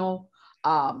national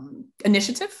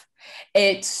initiative.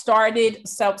 It started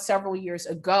several years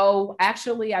ago.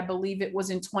 Actually, I believe it was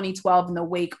in 2012 in the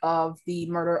wake of the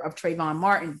murder of Trayvon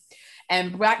Martin.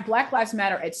 And Black Lives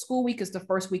Matter at School Week is the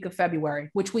first week of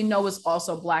February, which we know is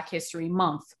also Black History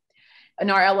Month. In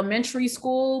our elementary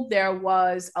school, there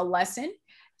was a lesson,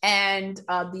 and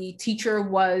the teacher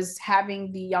was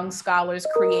having the young scholars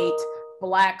create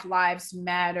Black Lives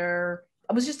Matter.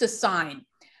 It was just a sign,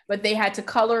 but they had to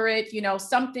color it, you know,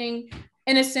 something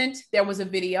innocent. There was a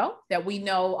video that we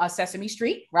know, Sesame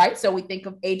Street, right? So we think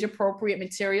of age appropriate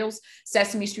materials.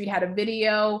 Sesame Street had a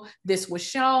video. This was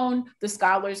shown. The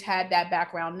scholars had that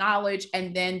background knowledge,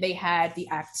 and then they had the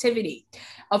activity.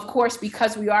 Of course,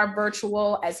 because we are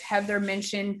virtual, as Heather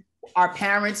mentioned, our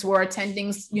parents were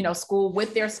attending, you know, school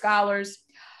with their scholars.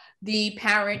 The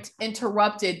parent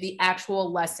interrupted the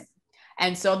actual lesson.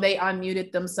 And so they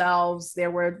unmuted themselves. There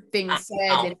were things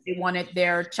said that they wanted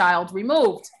their child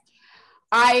removed.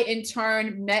 I, in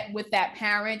turn, met with that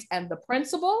parent and the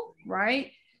principal,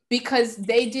 right? Because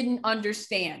they didn't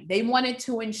understand. They wanted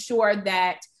to ensure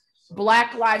that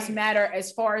Black Lives Matter,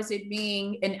 as far as it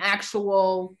being an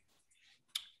actual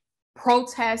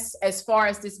protest, as far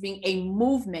as this being a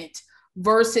movement,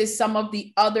 versus some of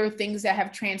the other things that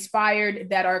have transpired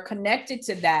that are connected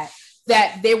to that,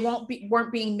 that they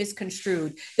weren't being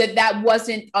misconstrued, that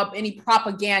wasn't any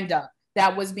propaganda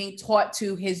that was being taught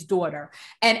to his daughter.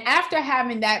 And after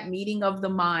having that meeting of the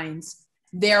minds,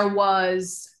 there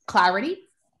was clarity,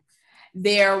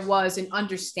 there was an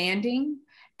understanding,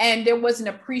 and there was an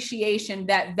appreciation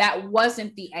that that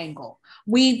wasn't the angle.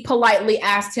 We politely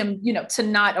asked him, you know, to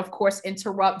not, of course,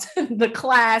 interrupt the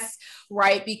class,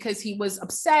 right? Because he was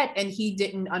upset and he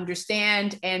didn't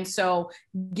understand. And so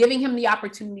giving him the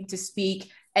opportunity to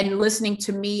speak and listening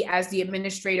to me as the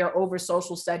administrator over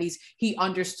social studies, he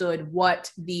understood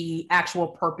what the actual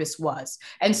purpose was.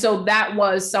 And so that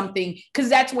was something, because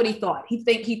that's what he thought.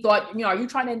 He thought, you know, are you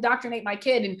trying to indoctrinate my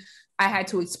kid? And I had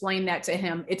to explain that to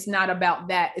him. It's not about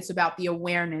that. It's about the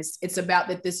awareness. It's about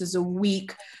that this is a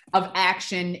week of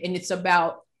action, and it's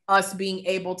about us being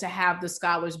able to have the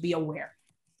scholars be aware,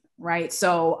 right?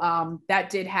 So that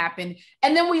did happen.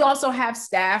 And then we also have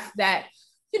staff that,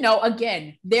 you know,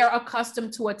 again, they're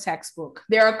accustomed to a textbook.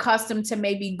 They're accustomed to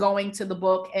maybe going to the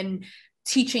book and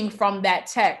teaching from that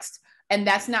text. And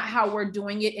that's not how we're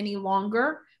doing it any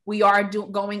longer. We are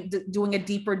doing a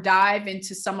deeper dive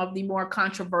into some of the more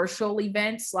controversial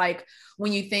events. Like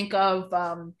when you think of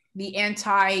the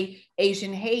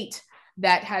anti-Asian hate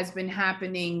that has been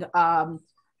happening,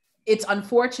 it's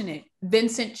unfortunate.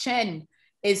 Vincent Chen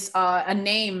is a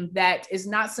name that is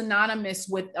not synonymous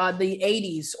with the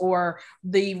 80s or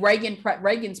the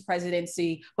Reagan's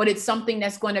presidency, but it's something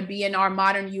that's going to be in our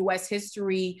modern US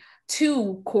history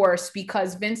too, course,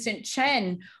 because Vincent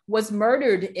Chen was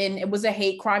murdered it was a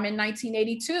hate crime in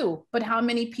 1982. But how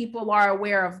many people are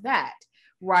aware of that?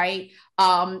 Right.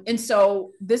 And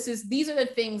so these are the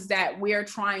things that we're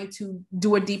trying to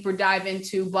do a deeper dive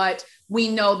into, but we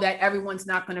know that everyone's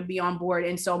not going to be on board.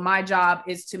 And so my job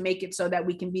is to make it so that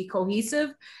we can be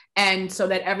cohesive and so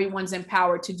that everyone's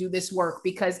empowered to do this work,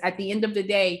 because at the end of the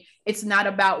day, it's not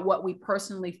about what we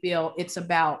personally feel. It's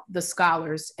about the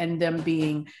scholars and them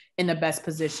being in the best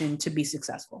position to be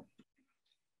successful.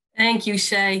 Thank you,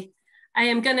 Shay. I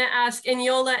am going to ask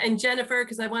Eniola and Jennifer,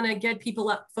 because I want to get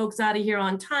folks out of here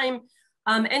on time.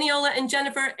 Eniola and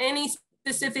Jennifer, any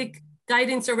specific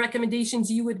guidance or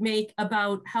recommendations you would make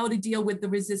about how to deal with the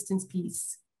resistance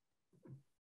piece?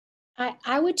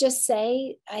 I would just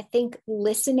say, I think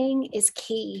listening is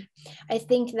key. I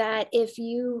think that if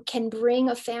you can bring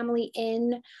a family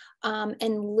in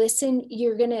and listen,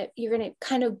 you're gonna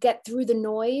kind of get through the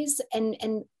noise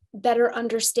and better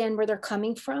understand where they're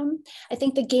coming from. I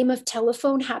think the game of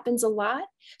telephone happens a lot.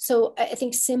 So I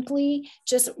think simply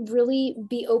just really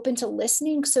be open to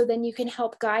listening, so then you can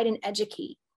help guide and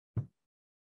educate.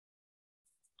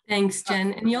 Thanks,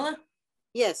 Jen. And Yola?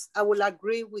 Yes, I will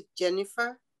agree with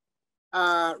Jennifer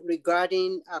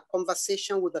regarding a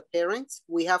conversation with the parents.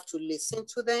 We have to listen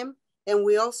to them, and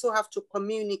we also have to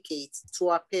communicate to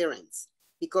our parents,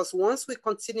 because once we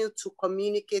continue to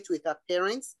communicate with our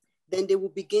parents, then they will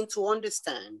begin to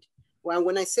understand.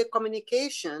 When I say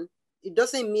communication, it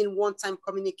doesn't mean one-time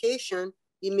communication.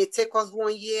 It may take us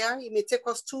 1 year, it may take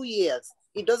us 2 years.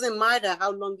 It doesn't matter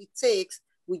how long it takes.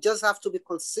 We just have to be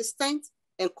consistent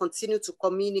and continue to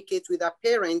communicate with our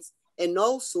parents, and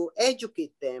also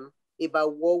educate them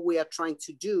about what we are trying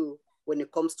to do when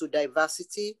it comes to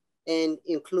diversity and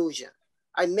inclusion.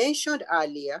 I mentioned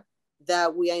earlier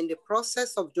that we are in the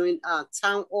process of doing a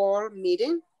town hall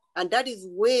meeting, and that is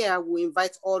where we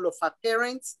invite all of our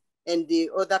parents and the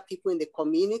other people in the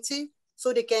community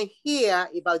so they can hear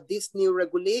about these new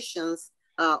regulations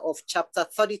of Chapter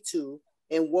 32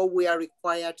 and what we are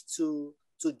required to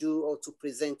do or to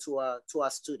present to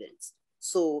our students.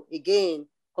 So again,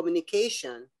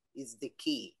 communication is the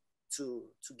key to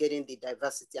getting the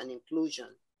diversity and inclusion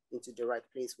into the right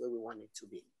place where we want it to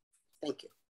be. Thank you.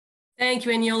 Thank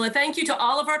you, Eniola. Thank you to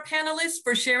all of our panelists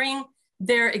for sharing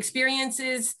their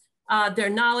experiences, their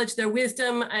knowledge, their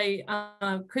wisdom.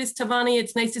 Chris Tavani,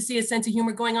 it's nice to see a sense of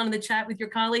humor going on in the chat with your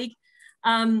colleague.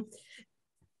 I'm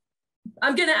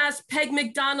gonna ask Peg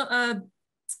McDonald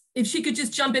if she could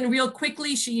just jump in real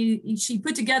quickly. She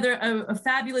put together a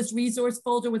fabulous resource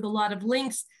folder with a lot of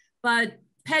links, but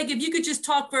Peg, if you could just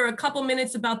talk for a couple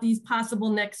minutes about these possible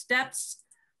next steps,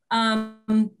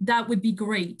 that would be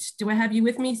great. Do I have you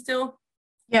with me still?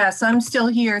 Yes, I'm still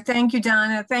here. Thank you,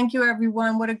 Donna. Thank you,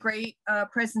 everyone. What a great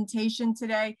presentation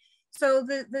today. So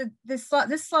this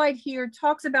slide here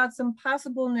talks about some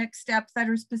possible next steps that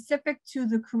are specific to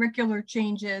the curricular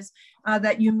changes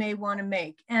that you may want to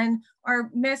make. And our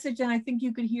message, and I think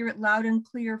you could hear it loud and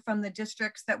clear from the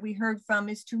districts that we heard from,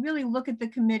 is to really look at the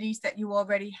committees that you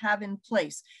already have in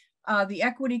place. The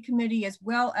Equity Committee, as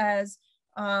well as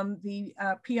the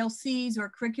PLCs or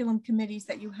curriculum committees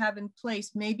that you have in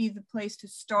place, may be the place to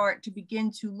start to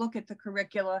begin to look at the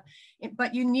curricula.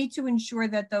 But you need to ensure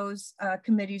that those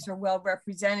committees are well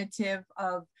representative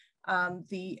of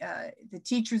the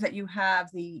teachers that you have,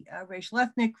 the racial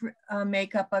ethnic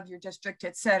makeup of your district,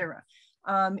 et cetera.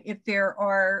 If there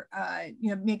are,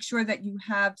 make sure that you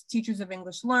have teachers of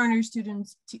English learners,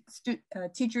 teachers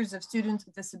of students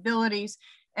with disabilities,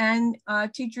 and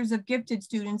teachers of gifted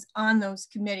students on those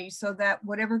committees, so that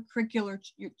whatever curricular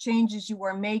changes you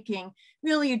are making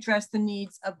really address the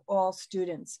needs of all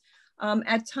students.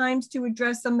 At times, to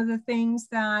address some of the things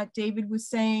that David was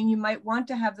saying, you might want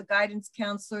to have the guidance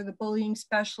counselor, the bullying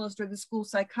specialist, or the school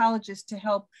psychologist to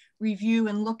help review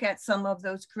and look at some of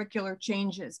those curricular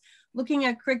changes. Looking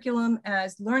at curriculum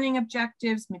as learning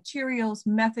objectives, materials,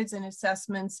 methods, and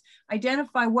assessments,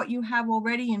 identify what you have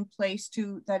already in place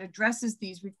that addresses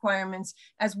these requirements,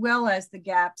 as well as the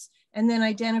gaps, and then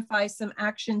identify some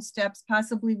action steps,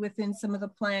 possibly within some of the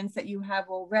plans that you have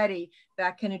already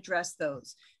that can address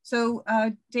those. So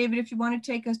David, if you want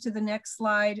to take us to the next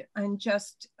slide, and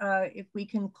just if we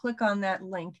can click on that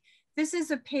link. This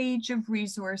is a page of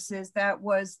resources that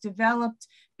was developed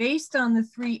based on the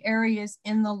 3 areas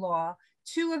in the law.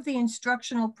 2 of the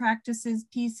instructional practices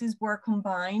pieces were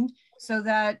combined so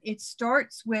that it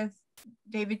starts with,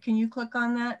 David, can you click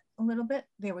on that a little bit?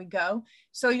 There we go.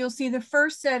 So you'll see the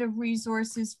first set of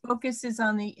resources focuses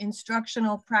on the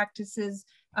instructional practices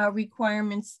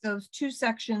requirements, those 2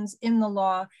 sections in the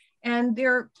law. And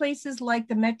there are places like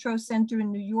the Metro Center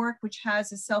in New York, which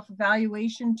has a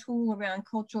self-evaluation tool around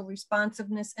cultural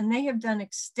responsiveness, and they have done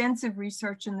extensive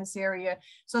research in this area.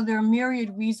 So there are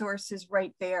myriad resources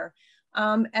right there.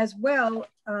 As well,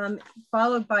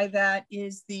 followed by that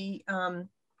is there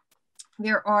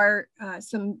are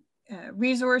some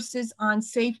resources on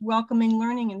safe, welcoming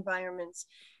learning environments.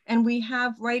 And we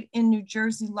have right in New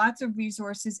Jersey, lots of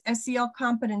resources, SEL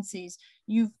competencies.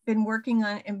 You've been working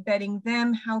on embedding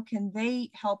them. How can they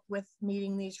help with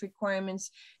meeting these requirements?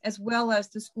 As well as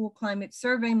the school climate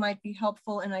survey might be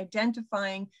helpful in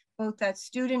identifying both that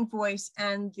student voice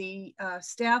and the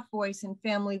staff voice and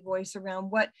family voice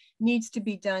around what needs to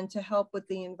be done to help with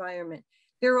the environment.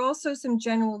 There are also some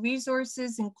general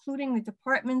resources, including the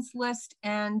departments list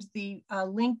and the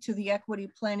link to the equity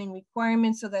planning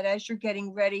requirements, so that as you're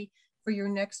getting ready for your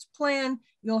next plan,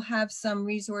 you'll have some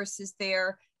resources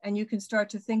there and you can start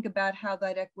to think about how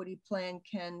that equity plan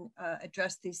can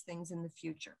address these things in the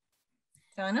future.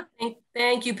 Donna?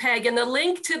 Thank you, Peg. And the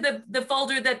link to the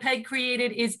folder that Peg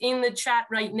created is in the chat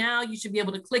right now. You should be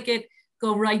able to click it,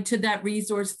 go right to that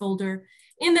resource folder.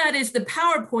 In that is the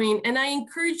PowerPoint, and I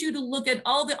encourage you to look at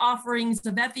all the offerings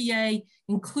of FEA,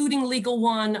 including Legal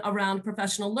One around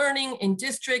professional learning in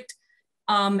district,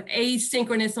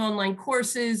 asynchronous online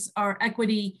courses, our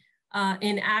Equity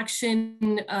in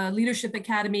Action Leadership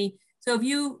Academy. So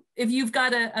if you've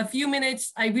got a few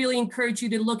minutes, I really encourage you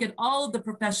to look at all of the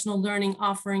professional learning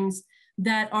offerings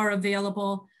that are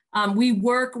available. We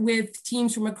work with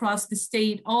teams from across the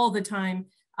state all the time,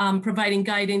 providing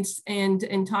guidance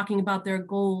and talking about their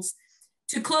goals.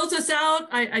 To close us out,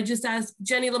 I just asked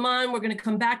Jenny Lamont, we're going to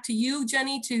come back to you,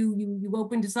 Jenny, you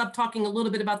opened us up talking a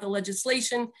little bit about the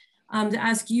legislation, to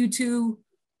ask you to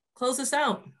close us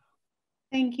out.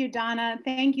 Thank you, Donna.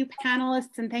 Thank you,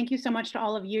 panelists, and thank you so much to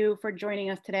all of you for joining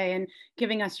us today and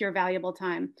giving us your valuable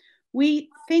time. We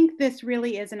think this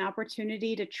really is an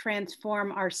opportunity to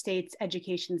transform our state's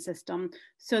education system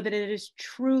so that it is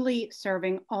truly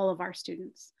serving all of our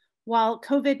students. While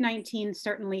COVID-19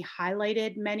 certainly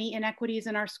highlighted many inequities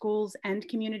in our schools and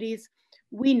communities,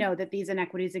 we know that these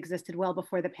inequities existed well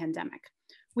before the pandemic.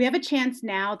 We have a chance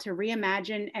now to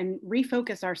reimagine and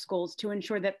refocus our schools to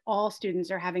ensure that all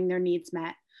students are having their needs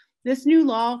met. This new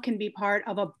law can be part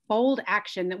of a bold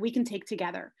action that we can take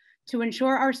together to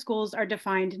ensure our schools are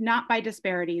defined not by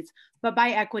disparities, but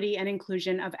by equity and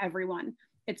inclusion of everyone.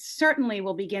 It certainly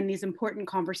will begin these important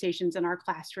conversations in our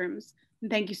classrooms. And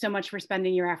thank you so much for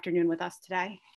spending your afternoon with us today.